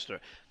weighmaster,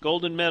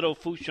 Golden Meadow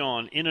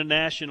Fouchon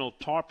International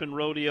Tarpon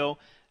Rodeo.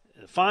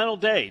 Final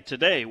day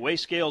today. Weigh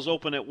scales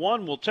open at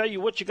 1. We'll tell you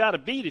what you got to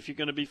beat if you're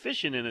going to be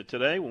fishing in it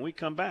today when we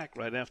come back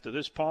right after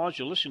this pause.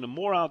 You'll listen to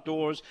More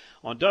Outdoors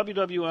on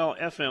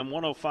WWL-FM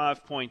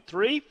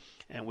 105.3,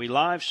 and we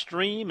live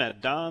stream at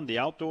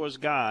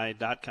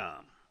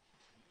DonTheOutdoorsGuy.com.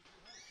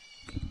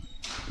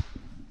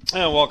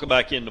 And welcome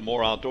back into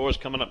More Outdoors.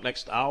 Coming up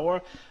next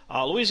hour,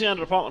 Louisiana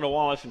Department of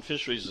Wildlife and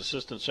Fisheries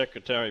Assistant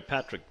Secretary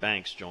Patrick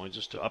Banks joins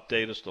us to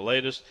update us the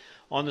latest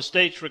on the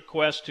state's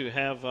request to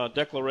have a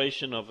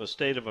declaration of a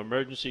state of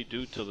emergency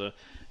due to the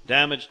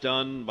damage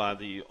done by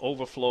the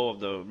overflow of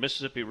the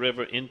Mississippi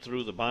River in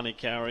through the Bonnie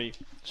Carey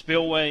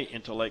Spillway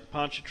into Lake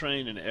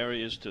Pontchartrain and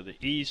areas to the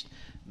east.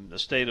 The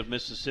state of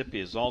Mississippi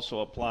has also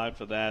applied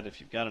for that.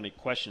 If you've got any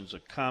questions or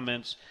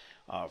comments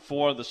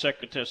for the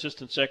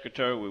Assistant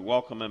Secretary, we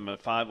welcome him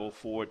at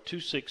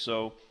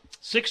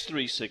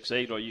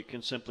 504-260-6368, or you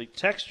can simply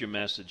text your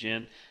message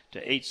in to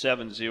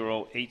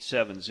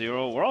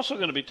 870-870. We're also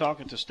going to be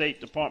talking to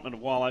State Department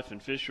of Wildlife and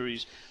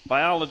Fisheries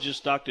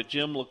biologist Dr.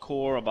 Jim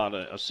LaCour about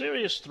a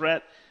serious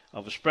threat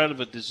of a spread of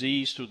a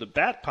disease through the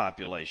bat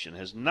population.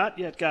 Has not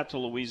yet got to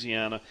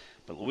Louisiana,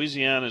 but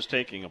Louisiana is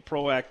taking a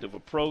proactive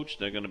approach.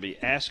 They're going to be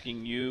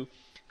asking you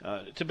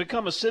to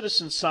become a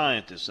citizen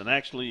scientist and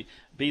actually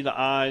be the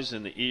eyes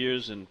and the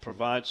ears and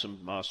provide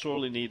some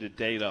sorely needed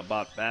data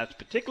about bats,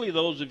 particularly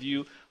those of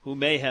you who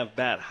may have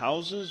bat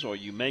houses, or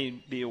you may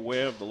be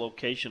aware of the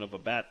location of a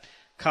bat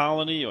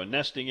colony or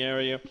nesting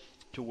area,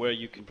 to where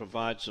you can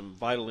provide some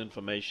vital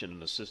information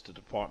and assist the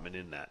department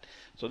in that.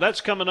 So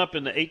that's coming up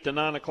in the 8 to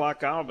 9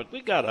 o'clock hour, but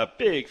we got a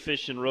big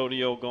fishing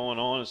rodeo going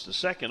on. It's the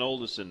second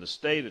oldest in the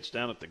state. It's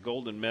down at the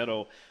Golden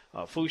Meadow,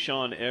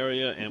 Fourchon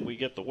area, and we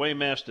get the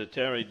Weighmaster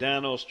Terry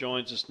Danos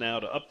joins us now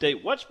to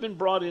update what's been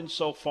brought in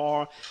so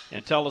far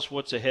and tell us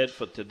what's ahead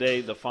for today,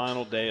 the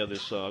final day of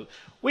this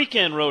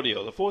weekend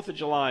rodeo. The 4th of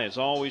July is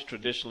always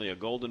traditionally a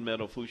Golden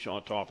Meadow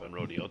Fourchon Tarpon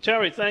rodeo.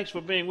 Terry, thanks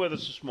for being with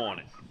us this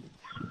morning.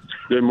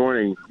 Good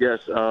morning. Yes.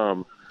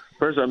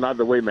 First, I'm not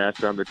the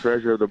Weighmaster. I'm the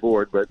treasurer of the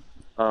board, but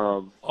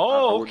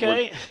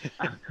okay.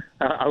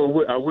 I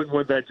wouldn't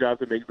want that job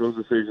to make those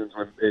decisions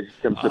when it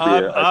comes to be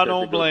I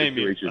don't blame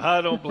you.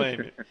 I don't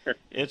blame you.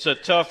 It's a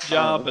tough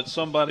job, but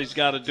somebody's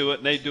got to do it,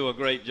 and they do a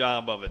great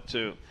job of it,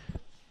 too.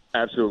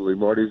 Absolutely.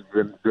 Marty's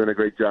been doing a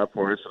great job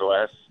for us for the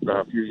last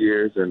few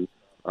years, and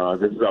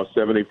this is our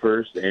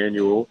 71st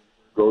annual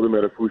Golden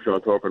Meadow Fourchon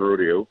Tarpon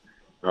Rodeo,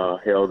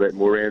 held at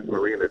Moran's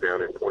Marina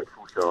down in Point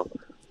Fourchon.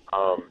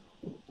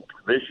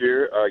 This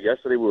year,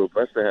 yesterday, we were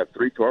blessed to have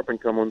 3 tarpon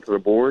come onto the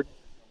board.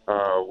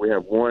 We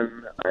have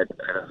one at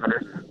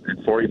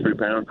 143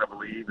 pounds, I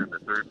believe, and the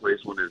third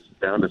place one is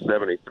down to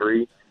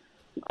 73.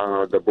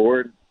 The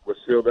board was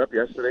filled up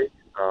yesterday.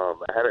 I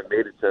haven't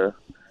made it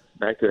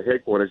back to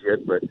headquarters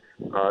yet, but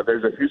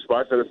there's a few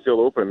spots that are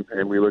still open,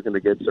 and we're looking to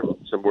get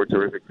some more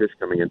terrific fish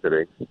coming in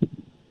today.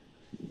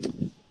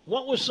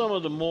 What were some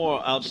of the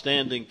more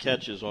outstanding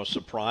catches or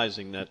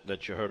surprising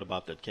that you heard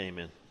about that came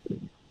in?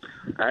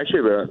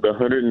 Actually, the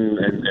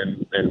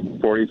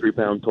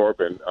 143-pound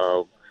tarpon,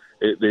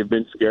 they've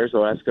been scarce the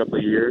last couple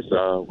of years.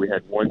 We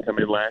had one come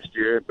in last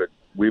year, but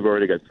we've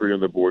already got 3 on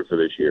the board for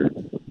this year.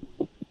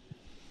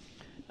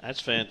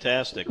 That's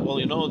fantastic. Well,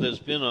 there's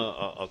been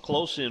a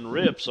close-in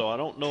rip, so I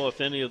don't know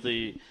if any of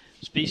the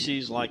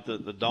species like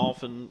the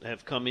dolphin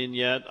have come in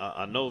yet.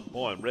 I know,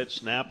 red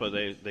snapper,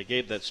 they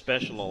gave that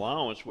special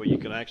allowance where you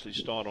could actually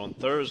start on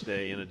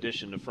Thursday in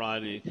addition to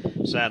Friday,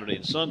 Saturday,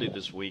 and Sunday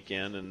this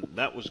weekend, and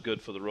that was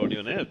good for the rodeo.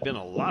 And there have been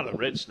a lot of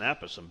red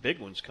snapper, some big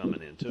ones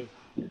coming in, too.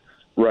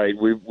 Right.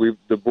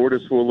 The board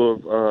is full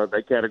of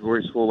that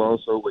category is full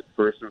also with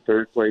first and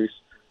third place.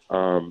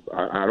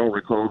 I don't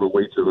recall the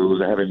weights of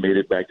those. I haven't made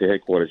it back to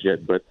headquarters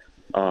yet, but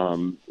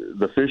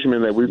the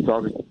fishermen that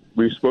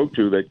we spoke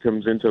to that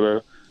comes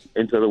into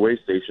the weigh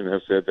station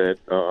have said that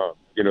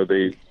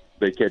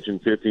they catch in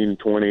 15,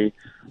 20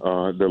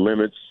 the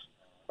limits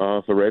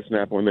for red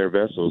snapper on their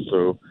vessels.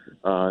 So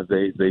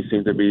they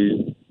seem to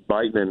be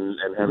biting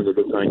and having a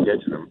good time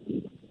catching them.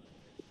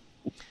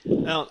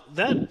 Now,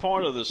 that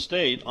part of the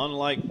state,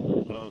 unlike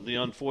the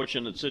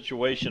unfortunate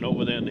situation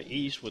over there in the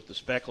east with the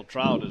speckled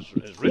trout, has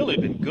really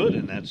been good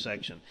in that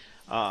section.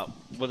 Well,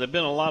 there have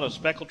been a lot of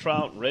speckled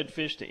trout and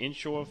redfish, the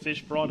inshore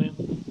fish brought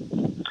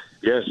in?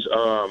 Yes,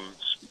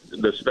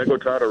 the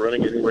speckled trout are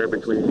running anywhere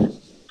between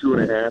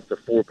 2.5 to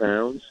 4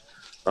 pounds.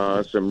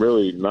 Some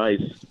really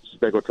nice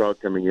speckled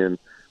trout coming in,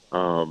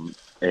 and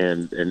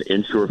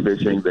inshore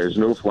fishing. There's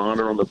no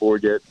flounder on the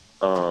board yet.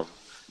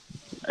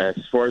 As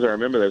far as I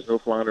remember, there's no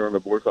flounder on the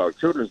board for our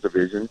children's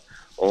division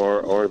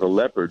or the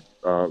leopard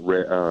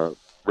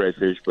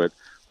redfish, but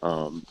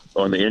on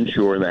the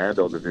inshore and the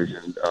adult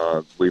division,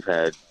 we've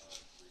had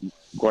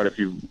quite a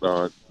few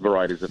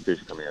varieties of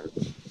fish come in.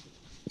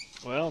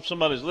 Well, if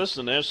somebody's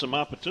listening, there's some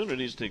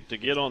opportunities to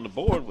get on the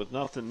board with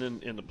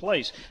nothing in the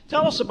place.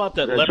 Tell us about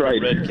that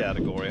leopard red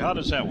category. How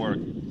does that work?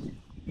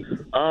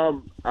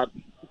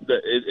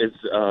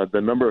 It's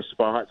the number of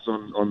spots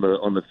on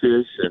the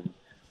fish, and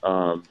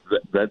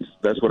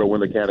that's what I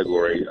win the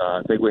category.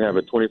 I think we have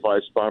a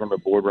 25 spot on the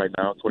board right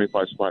now,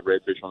 25 spot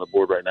redfish on the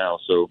board right now.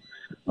 So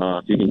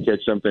if you can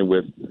catch something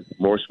with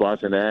more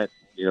spots than that,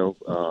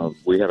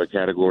 we have a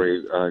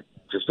category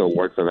just to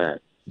award for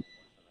that.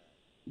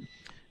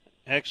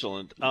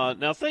 Excellent.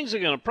 Now, things are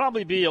going to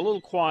probably be a little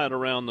quiet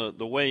around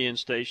the weigh-in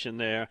station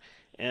there,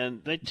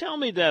 and they tell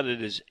me that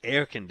it is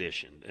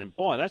air-conditioned. And,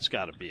 boy, that's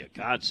got to be a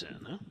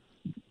godsend, huh?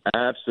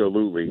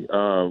 Absolutely.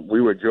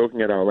 We were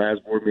joking at our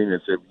last board meeting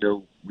and said,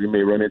 we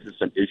may run into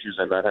some issues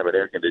and not have an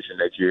air condition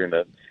next year. And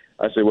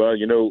I said, well,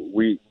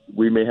 we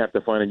we may have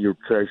to find a new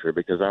treasure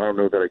because I don't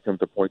know that I come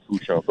to Point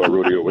Fourchon for a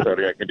rodeo without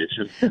air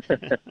conditioning.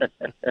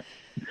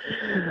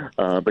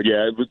 But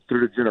yeah, it was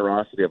through the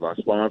generosity of our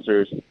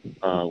sponsors.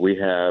 We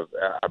have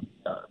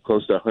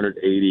close to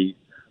 180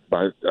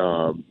 by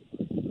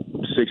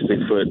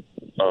 60-foot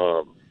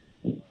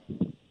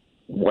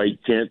white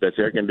tent that's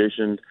air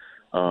conditioned.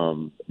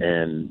 And,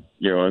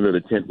 under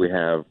the tent we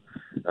have,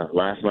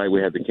 last night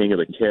we had the King of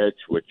the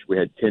Catch, which we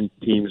had 10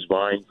 teams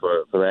vying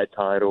for that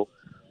title,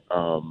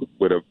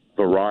 with a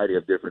variety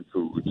of different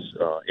foods.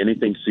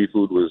 Anything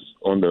seafood was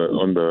on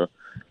the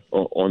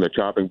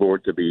chopping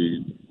board to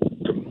be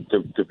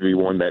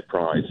won that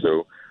prize.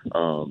 So,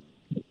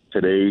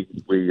 today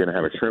we're going to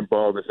have a shrimp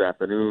ball this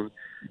afternoon,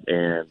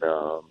 and,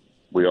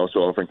 we also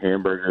offering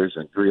hamburgers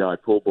and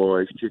 3-eyed po'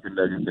 boys, chicken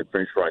nuggets, and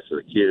French fries for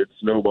the kids,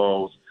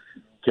 snowballs,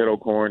 kettle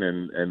corn,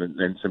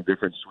 and some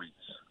different sweets.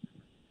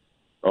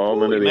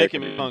 You're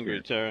making me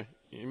hungry, Terry.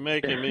 You're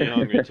making me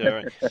hungry,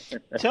 Terry.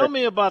 Tell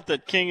me about the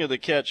King of the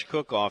Catch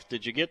cook-off.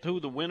 Did you get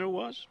who the winner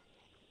was?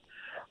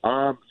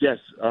 Yes.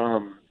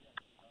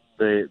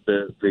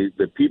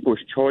 The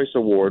People's Choice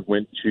Award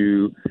went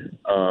to,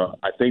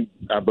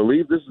 I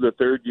believe this is the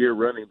third year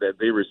running that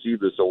they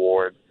received this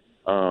award.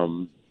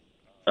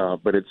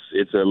 But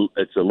it's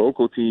a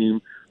local team.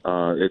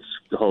 It's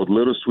called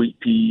Little Sweet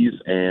Peas,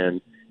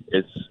 and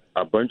it's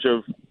a bunch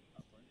of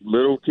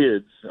little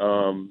kids.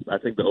 I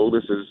think the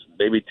oldest is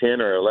maybe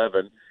 10 or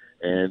 11,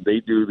 and they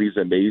do these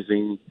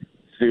amazing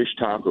fish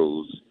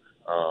tacos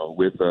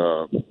with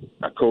a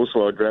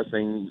coleslaw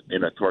dressing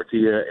in a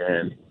tortilla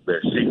and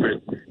their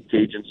secret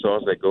Cajun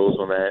sauce that goes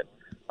on that.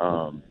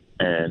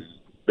 And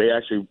they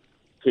actually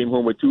came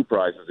home with 2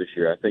 prizes this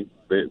year. I think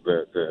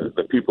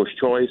the People's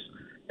Choice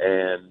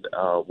and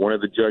one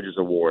of the judges'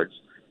 awards.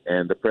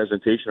 And the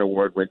presentation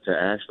award went to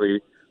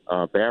Ashley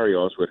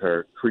Barrios with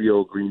her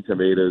Creole green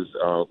tomatoes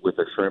with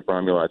a shrimp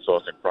remoulade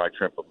sauce and fried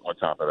shrimp on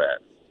top of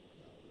that.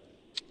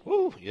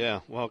 Ooh, yeah.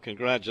 Well,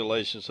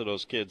 congratulations to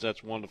those kids.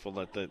 That's wonderful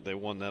that they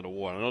won that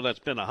award. I know that's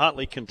been a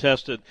hotly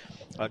contested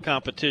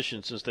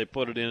competition since they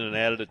put it in and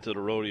added it to the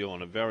rodeo,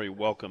 and a very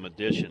welcome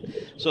addition.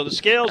 So the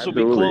scales will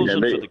be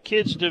closing for the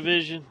kids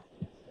division.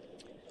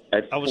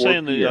 I was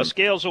saying the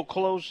scales will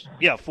close,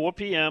 4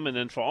 p.m., and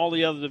then for all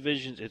the other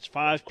divisions, it's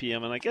 5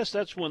 p.m., and I guess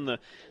that's when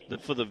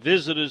for the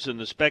visitors and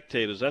the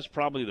spectators, that's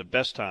probably the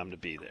best time to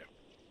be there.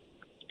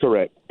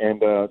 Correct.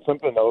 And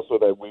something also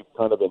that we've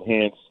kind of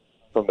enhanced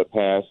from the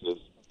past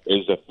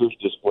is a fish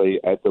display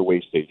at the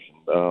weigh station.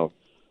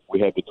 We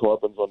had the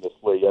tarpons on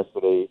display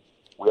yesterday.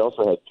 We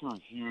also had 2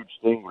 huge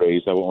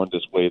stingrays that were on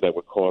display that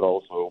were caught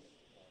also.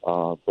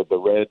 But the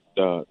red,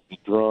 the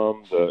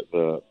drum,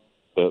 the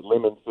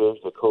lemon fish,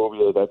 the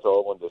cobia, that's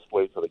all on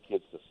display for the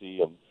kids to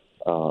see and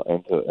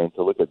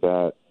to look at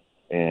that.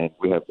 And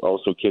we have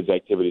also kids'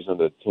 activities in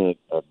the tent,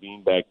 a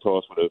beanbag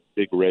toss with a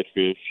big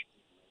redfish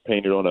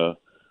painted on a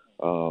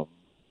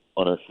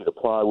sheet of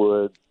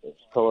plywood.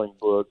 There's coloring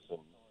books,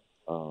 and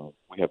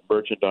we have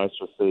merchandise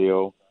for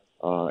sale.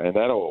 And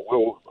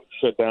we'll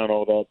shut down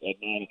all that at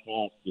 9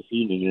 o'clock this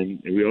evening.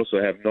 And we also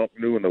have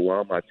New in the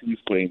Wild Matus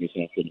playing this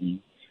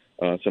afternoon.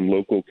 Some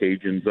local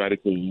Cajun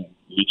Zydeco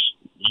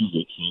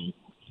music. So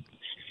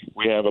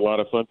we have a lot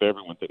of fun for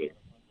everyone today.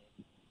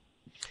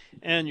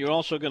 And you're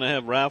also going to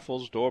have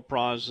raffles, door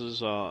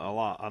prizes,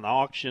 an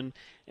auction,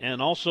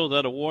 and also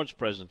that awards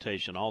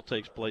presentation all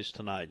takes place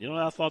tonight.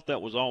 I thought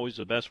that was always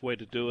the best way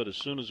to do it. As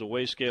soon as the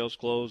weigh scales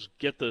close,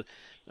 get the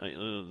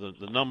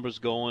numbers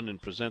going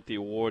and present the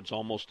awards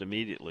almost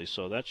immediately.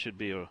 So that should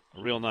be a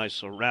real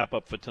nice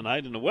wrap-up for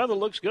tonight. And the weather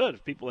looks good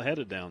if people are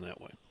headed down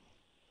that way.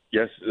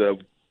 Yes,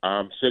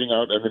 I'm sitting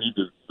out underneath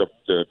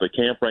the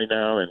camp right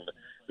now, and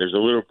there's a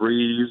little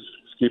breeze.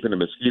 It's keeping the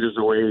mosquitoes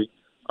away.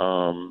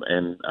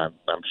 And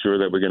I'm sure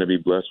that we're going to be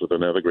blessed with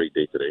another great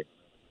day today.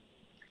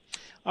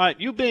 All right,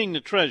 you being the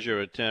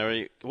treasurer,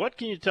 Terry, what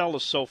can you tell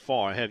us so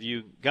far? Have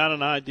you got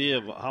an idea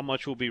of how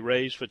much will be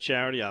raised for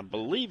charity? I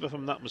believe, if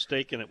I'm not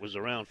mistaken, it was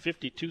around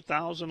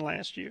 $52,000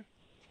 last year.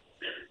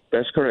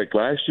 That's correct.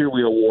 Last year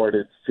we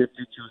awarded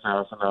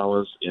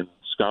 $52,000 in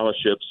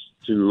scholarships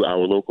to our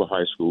local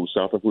high school,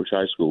 South Lafourche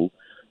High School,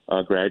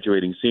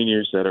 graduating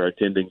seniors that are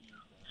attending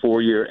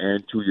 4-year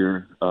and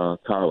 2-year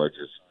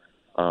colleges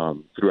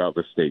throughout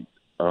the state.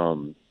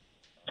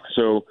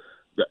 So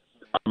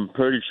I'm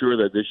pretty sure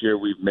that this year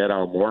we've met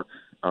our mark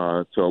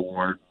to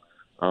award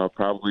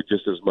probably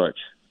just as much.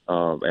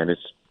 And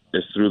it's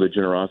through the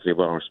generosity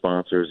of our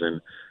sponsors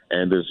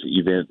and this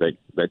event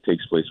that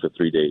takes place for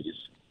 3 days.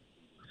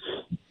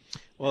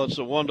 Well, it's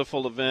a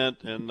wonderful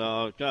event. And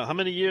how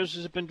many years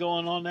has it been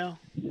going on now?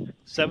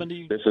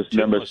 70? This is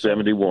number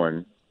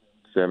 71.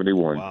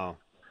 71. Wow.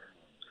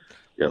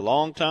 Yep. A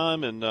long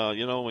time, and,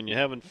 when you're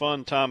having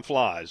fun, time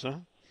flies, huh?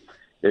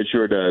 It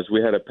sure does.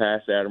 We had a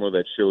past admiral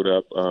that showed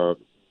up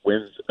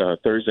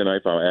Thursday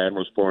night for our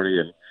admiral's party,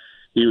 and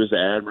he was the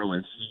admiral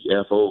and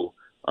CFO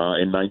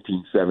in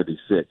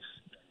 1976.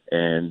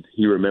 And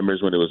he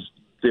remembers when it was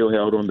still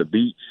held on the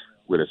beach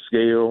with a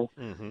scale,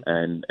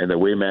 and the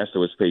weighmaster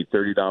was paid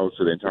 $30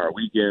 for the entire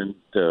weekend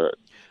to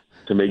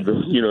to make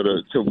those,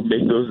 to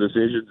make those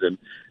decisions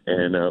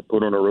and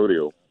put on a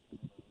rodeo.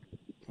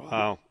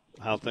 Wow,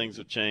 how things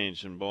have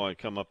changed, and boy,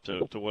 come up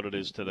to what it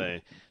is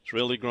today. It's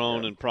really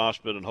grown and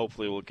prospered, and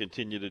hopefully will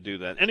continue to do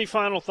that. Any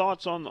final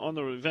thoughts on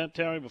the event,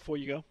 Terry, before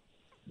you go?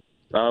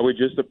 We're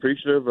just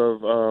appreciative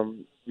of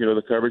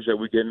the coverage that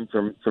we're getting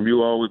from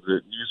you all with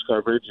the news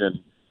coverage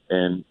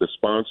and the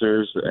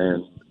sponsors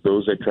and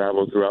those that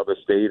travel throughout the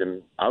state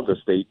and out of the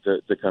state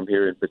to come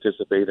here and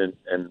participate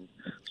and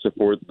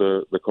support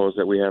the cause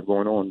that we have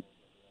going on.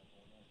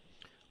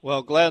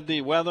 Well, glad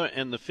the weather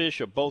and the fish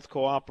are both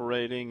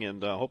cooperating,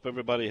 and hope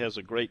everybody has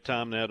a great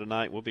time there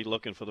tonight. We'll be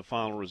looking for the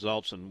final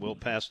results, and we'll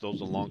pass those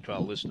along to our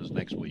listeners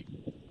next week.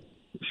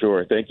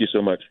 Sure. Thank you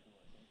so much.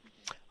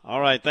 All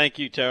right. Thank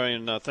you, Terry,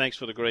 and thanks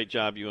for the great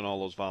job you and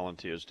all those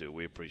volunteers do.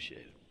 We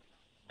appreciate it.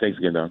 Thanks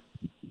again, Don.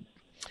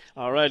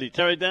 All righty.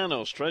 Terry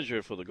Danos,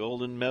 treasurer for the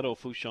Golden Meadow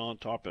Fourchon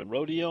Tarpon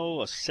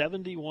Rodeo,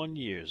 71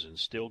 years and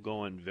still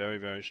going very,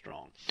 very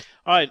strong.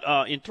 All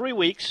right. In 3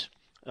 weeks,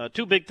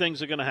 two big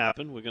things are going to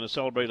happen. We're going to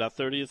celebrate our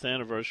 30th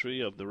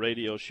anniversary of the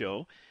radio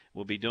show.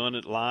 We'll be doing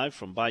it live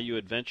from Bayou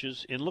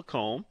Adventures in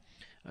Lacombe.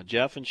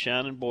 Jeff and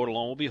Shannon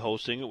Bordelon will be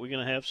hosting it. We're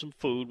going to have some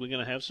food. We're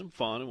going to have some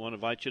fun. We want to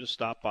invite you to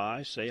stop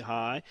by, say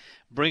hi,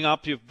 bring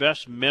up your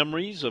best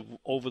memories of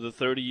over the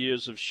 30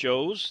 years of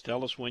shows.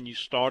 Tell us when you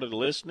started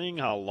listening,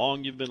 how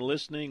long you've been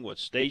listening, what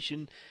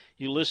station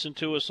you listen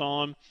to us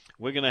on.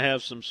 We're going to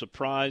have some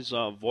surprise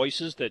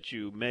voices that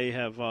you may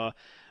have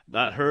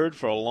not heard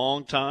for a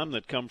long time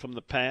that come from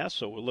the past,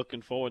 so we're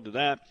looking forward to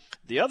that.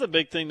 The other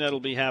big thing that will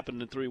be happening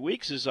in 3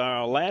 weeks is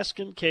our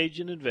Alaskan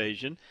Cajun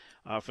Invasion.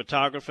 Our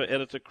photographer,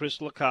 editor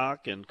Chris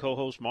Lecoq, and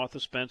co-host Martha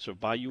Spencer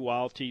of Bayou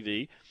Wild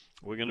TV.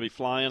 We're going to be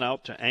flying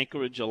out to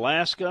Anchorage,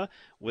 Alaska,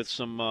 with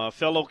some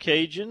fellow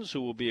Cajuns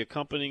who will be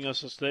accompanying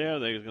us there.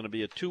 There's going to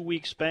be a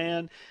 2-week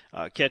span,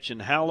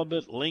 catching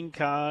halibut,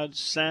 lingcod,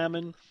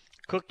 salmon,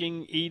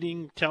 cooking,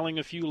 eating, telling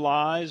a few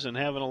lies, and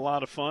having a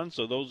lot of fun.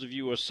 So those of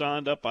you who are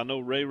signed up, I know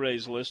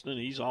Ray's listening.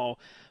 He's all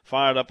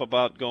fired up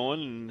about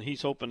going, and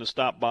he's hoping to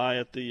stop by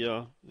at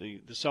the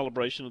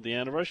celebration of the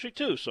anniversary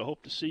too. So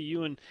hope to see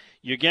you and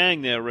your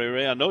gang there,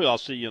 Ray. I know I'll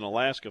see you in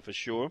Alaska for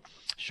sure.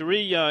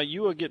 Cherie,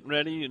 you are getting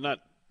ready. You're not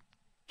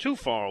too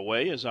far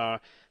away as our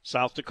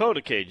South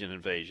Dakota Cajun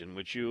Invasion,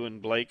 which you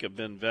and Blake have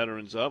been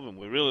veterans of, and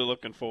we're really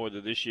looking forward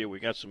to this year. We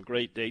got some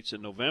great dates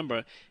in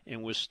November,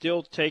 and we're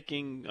still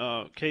taking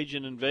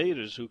Cajun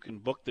invaders who can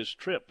book this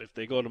trip. If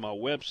they go to my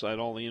website,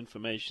 all the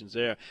information's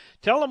there.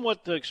 Tell them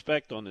what to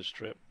expect on this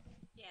trip.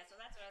 Yeah, so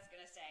that's what I was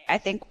going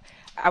to say.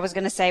 I was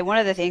going to say one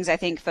of the things I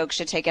think folks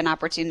should take an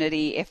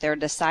opportunity if they're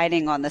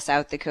deciding on the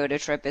South Dakota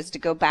trip is to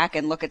go back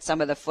and look at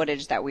some of the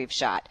footage that we've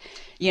shot.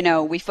 You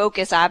know, we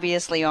focus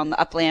obviously on the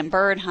upland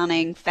bird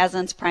hunting,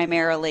 pheasants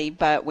primarily,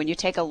 but when you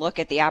take a look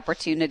at the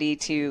opportunity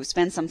to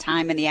spend some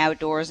time in the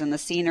outdoors and the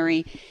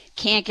scenery,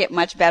 can't get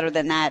much better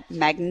than that.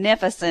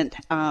 Magnificent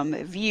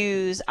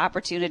views,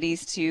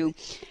 opportunities to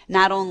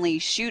not only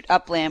shoot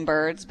upland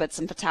birds, but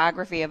some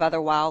photography of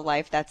other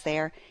wildlife that's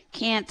there.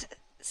 Can't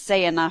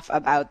say enough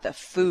about the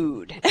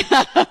food.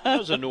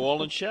 There's a New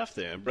Orleans chef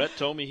there, and Brett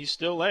told me he's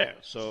still there.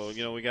 So,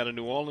 you know, we got a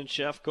New Orleans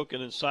chef cooking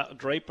in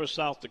Draper,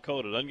 South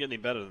Dakota. Doesn't get any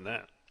better than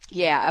that.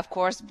 Yeah, of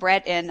course,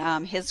 Brett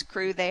and his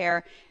crew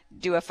there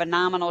do a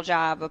phenomenal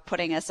job of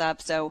putting us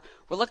up. So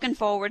we're looking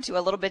forward to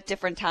a little bit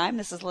different time.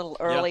 This is a little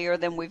earlier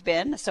than we've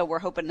been. So we're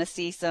hoping to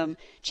see some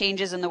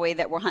changes in the way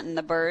that we're hunting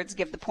the birds,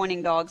 give the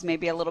pointing dogs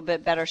maybe a little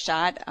bit better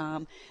shot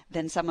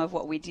than some of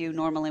what we do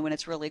normally when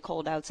it's really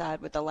cold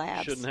outside with the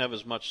labs. Shouldn't have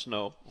as much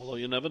snow, although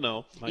you never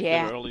know. Might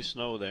get early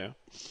snow there.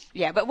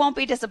 Yeah, but won't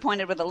be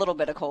disappointed with a little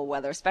bit of cold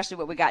weather, especially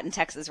what we got in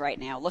Texas right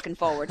now. Looking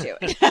forward to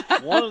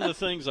it. One of the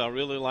things I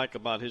really like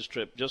about his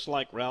trip, just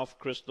like Ralph,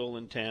 Crystal,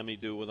 and Tammy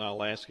do with our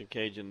Alaskan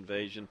Cajun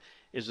Invasion,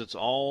 is it's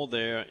all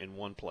there in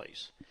one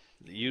place.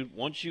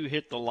 Once you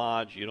hit the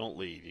lodge, you don't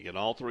leave. You get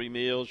all 3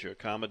 meals, your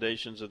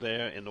accommodations are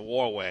there, in the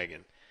war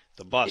wagon,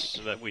 the bus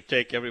that we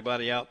take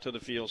everybody out to the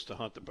fields to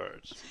hunt the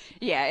birds.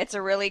 Yeah, it's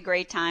a really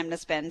great time to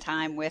spend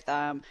time with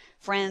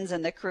friends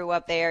and the crew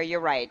up there. You're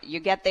right. You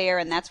get there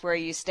and that's where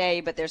you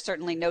stay, but there's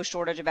certainly no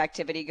shortage of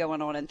activity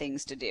going on and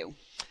things to do.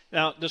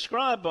 Now,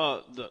 describe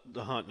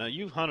the hunt. Now,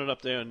 you've hunted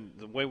up there, and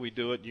the way we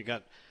do it, you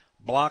got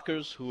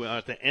blockers who are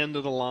at the end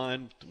of the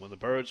line. When the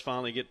birds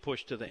finally get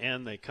pushed to the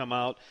end, they come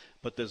out.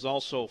 But there's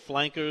also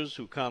flankers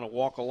who kind of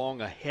walk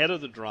along ahead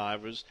of the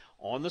drivers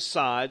on the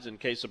sides in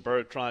case a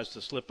bird tries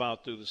to slip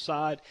out through the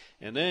side.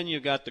 And then you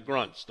got the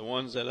grunts, the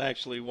ones that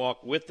actually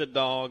walk with the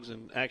dogs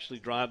and actually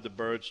drive the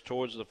birds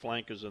towards the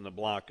flankers and the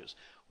blockers.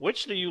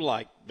 Which do you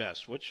like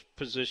best? Which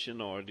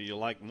position, or do you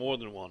like more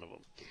than one of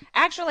them?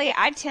 Actually,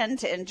 I tend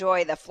to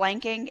enjoy the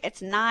flanking.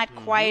 It's not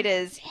quite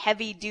as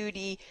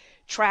heavy-duty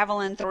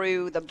traveling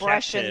through the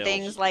brush and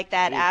things like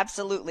that.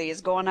 Absolutely,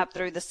 is going up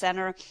through the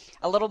center,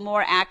 a little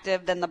more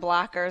active than the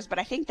blockers. But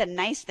I think the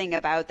nice thing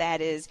about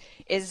that is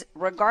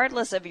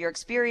regardless of your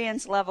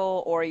experience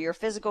level or your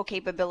physical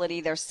capability,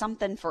 there's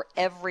something for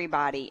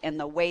everybody in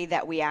the way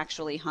that we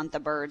actually hunt the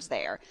birds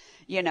there.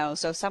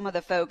 So some of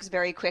the folks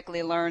very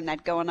quickly learn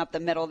that going up the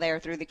middle there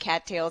through the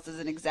cattails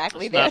isn't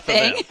exactly It's their not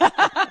thing.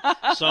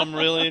 Some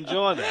really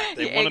enjoy that.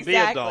 They want to be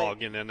a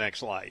dog in their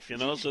next life,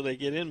 so they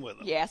get in with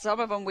them. Yeah, some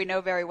of them we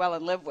know very well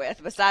and live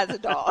with, besides the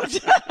dogs.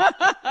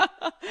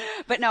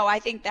 But no, I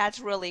think that's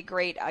really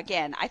great.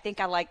 Again, I think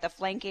I like the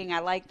flanking. I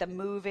like the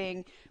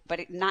moving,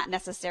 but not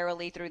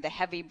necessarily through the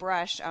heavy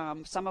brush,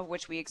 some of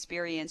which we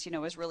experience,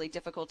 is really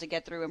difficult to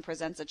get through and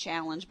presents a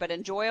challenge, but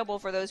enjoyable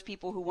for those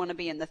people who want to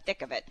be in the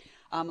thick of it,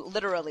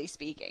 literally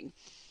speaking.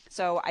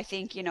 So I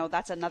think,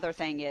 that's another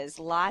thing is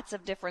lots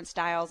of different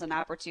styles and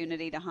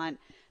opportunity to hunt.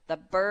 The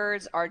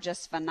birds are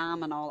just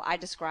phenomenal. I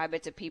describe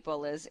it to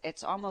people as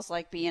it's almost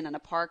like being in a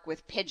park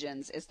with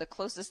pigeons is the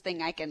closest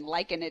thing I can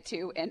liken it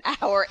to in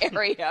our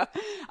area.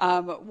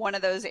 One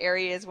of those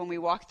areas when we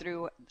walked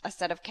through a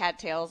set of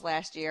cattails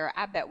last year,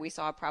 I bet we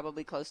saw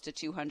probably close to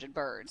 200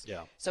 birds.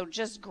 Yeah. So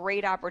just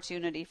great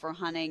opportunity for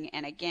hunting.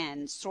 And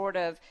again, sort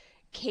of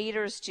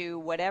caters to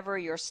whatever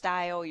your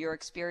style, your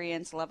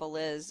experience level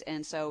is,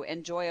 and so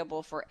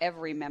enjoyable for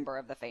every member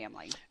of the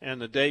family. And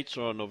the dates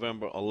are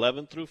November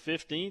 11th through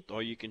 15th,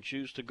 or you can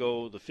choose to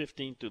go the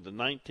 15th through the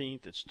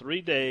 19th. It's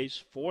 3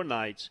 days, 4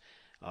 nights.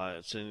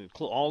 It's an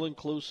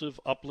all-inclusive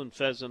upland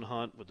pheasant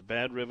hunt with the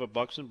Bad River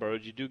bucks and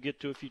birds. You do get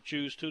to, if you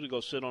choose to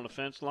go sit on a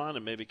fence line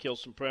and maybe kill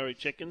some prairie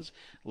chickens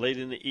late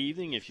in the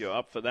evening if you're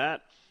up for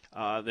that.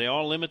 They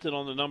are limited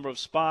on the number of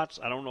spots.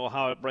 I don't know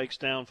how it breaks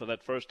down for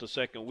that first or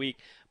second week,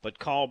 but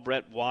call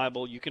Brett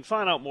Weibel. You can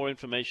find out more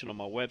information on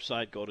my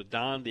website. Go to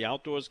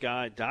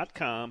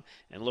DonTheOutdoorsGuy.com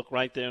and look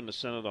right there in the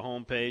center of the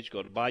homepage.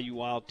 Go to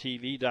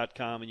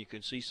BayouWildTV.com and you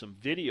can see some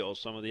videos,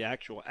 some of the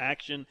actual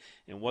action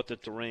and what the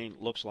terrain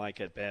looks like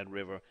at Bad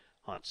River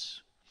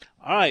hunts.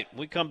 All right,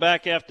 we come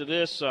back after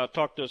this,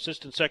 talk to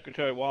Assistant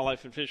Secretary of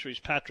Wildlife and Fisheries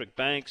Patrick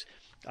Banks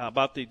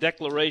about the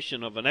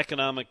declaration of an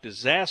economic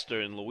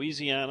disaster in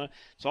Louisiana.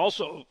 It's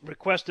also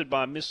requested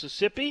by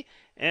Mississippi,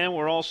 and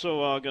we're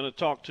also going to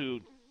talk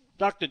to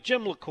Dr.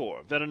 Jim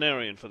LaCour,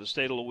 veterinarian for the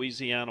state of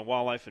Louisiana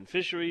Wildlife and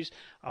Fisheries,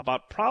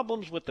 about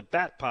problems with the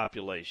bat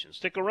population.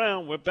 Stick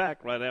around. We're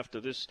back right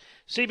after this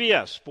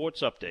CBS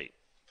Sports Update.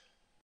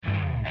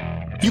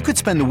 You could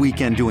spend the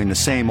weekend doing the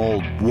same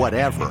old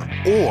whatever,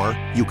 or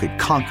you could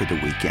conquer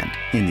the weekend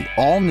in the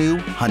all-new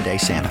Hyundai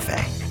Santa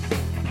Fe.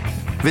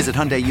 Visit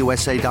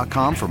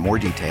HyundaiUSA.com for more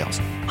details.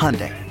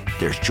 Hyundai,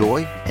 there's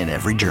joy in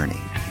every journey.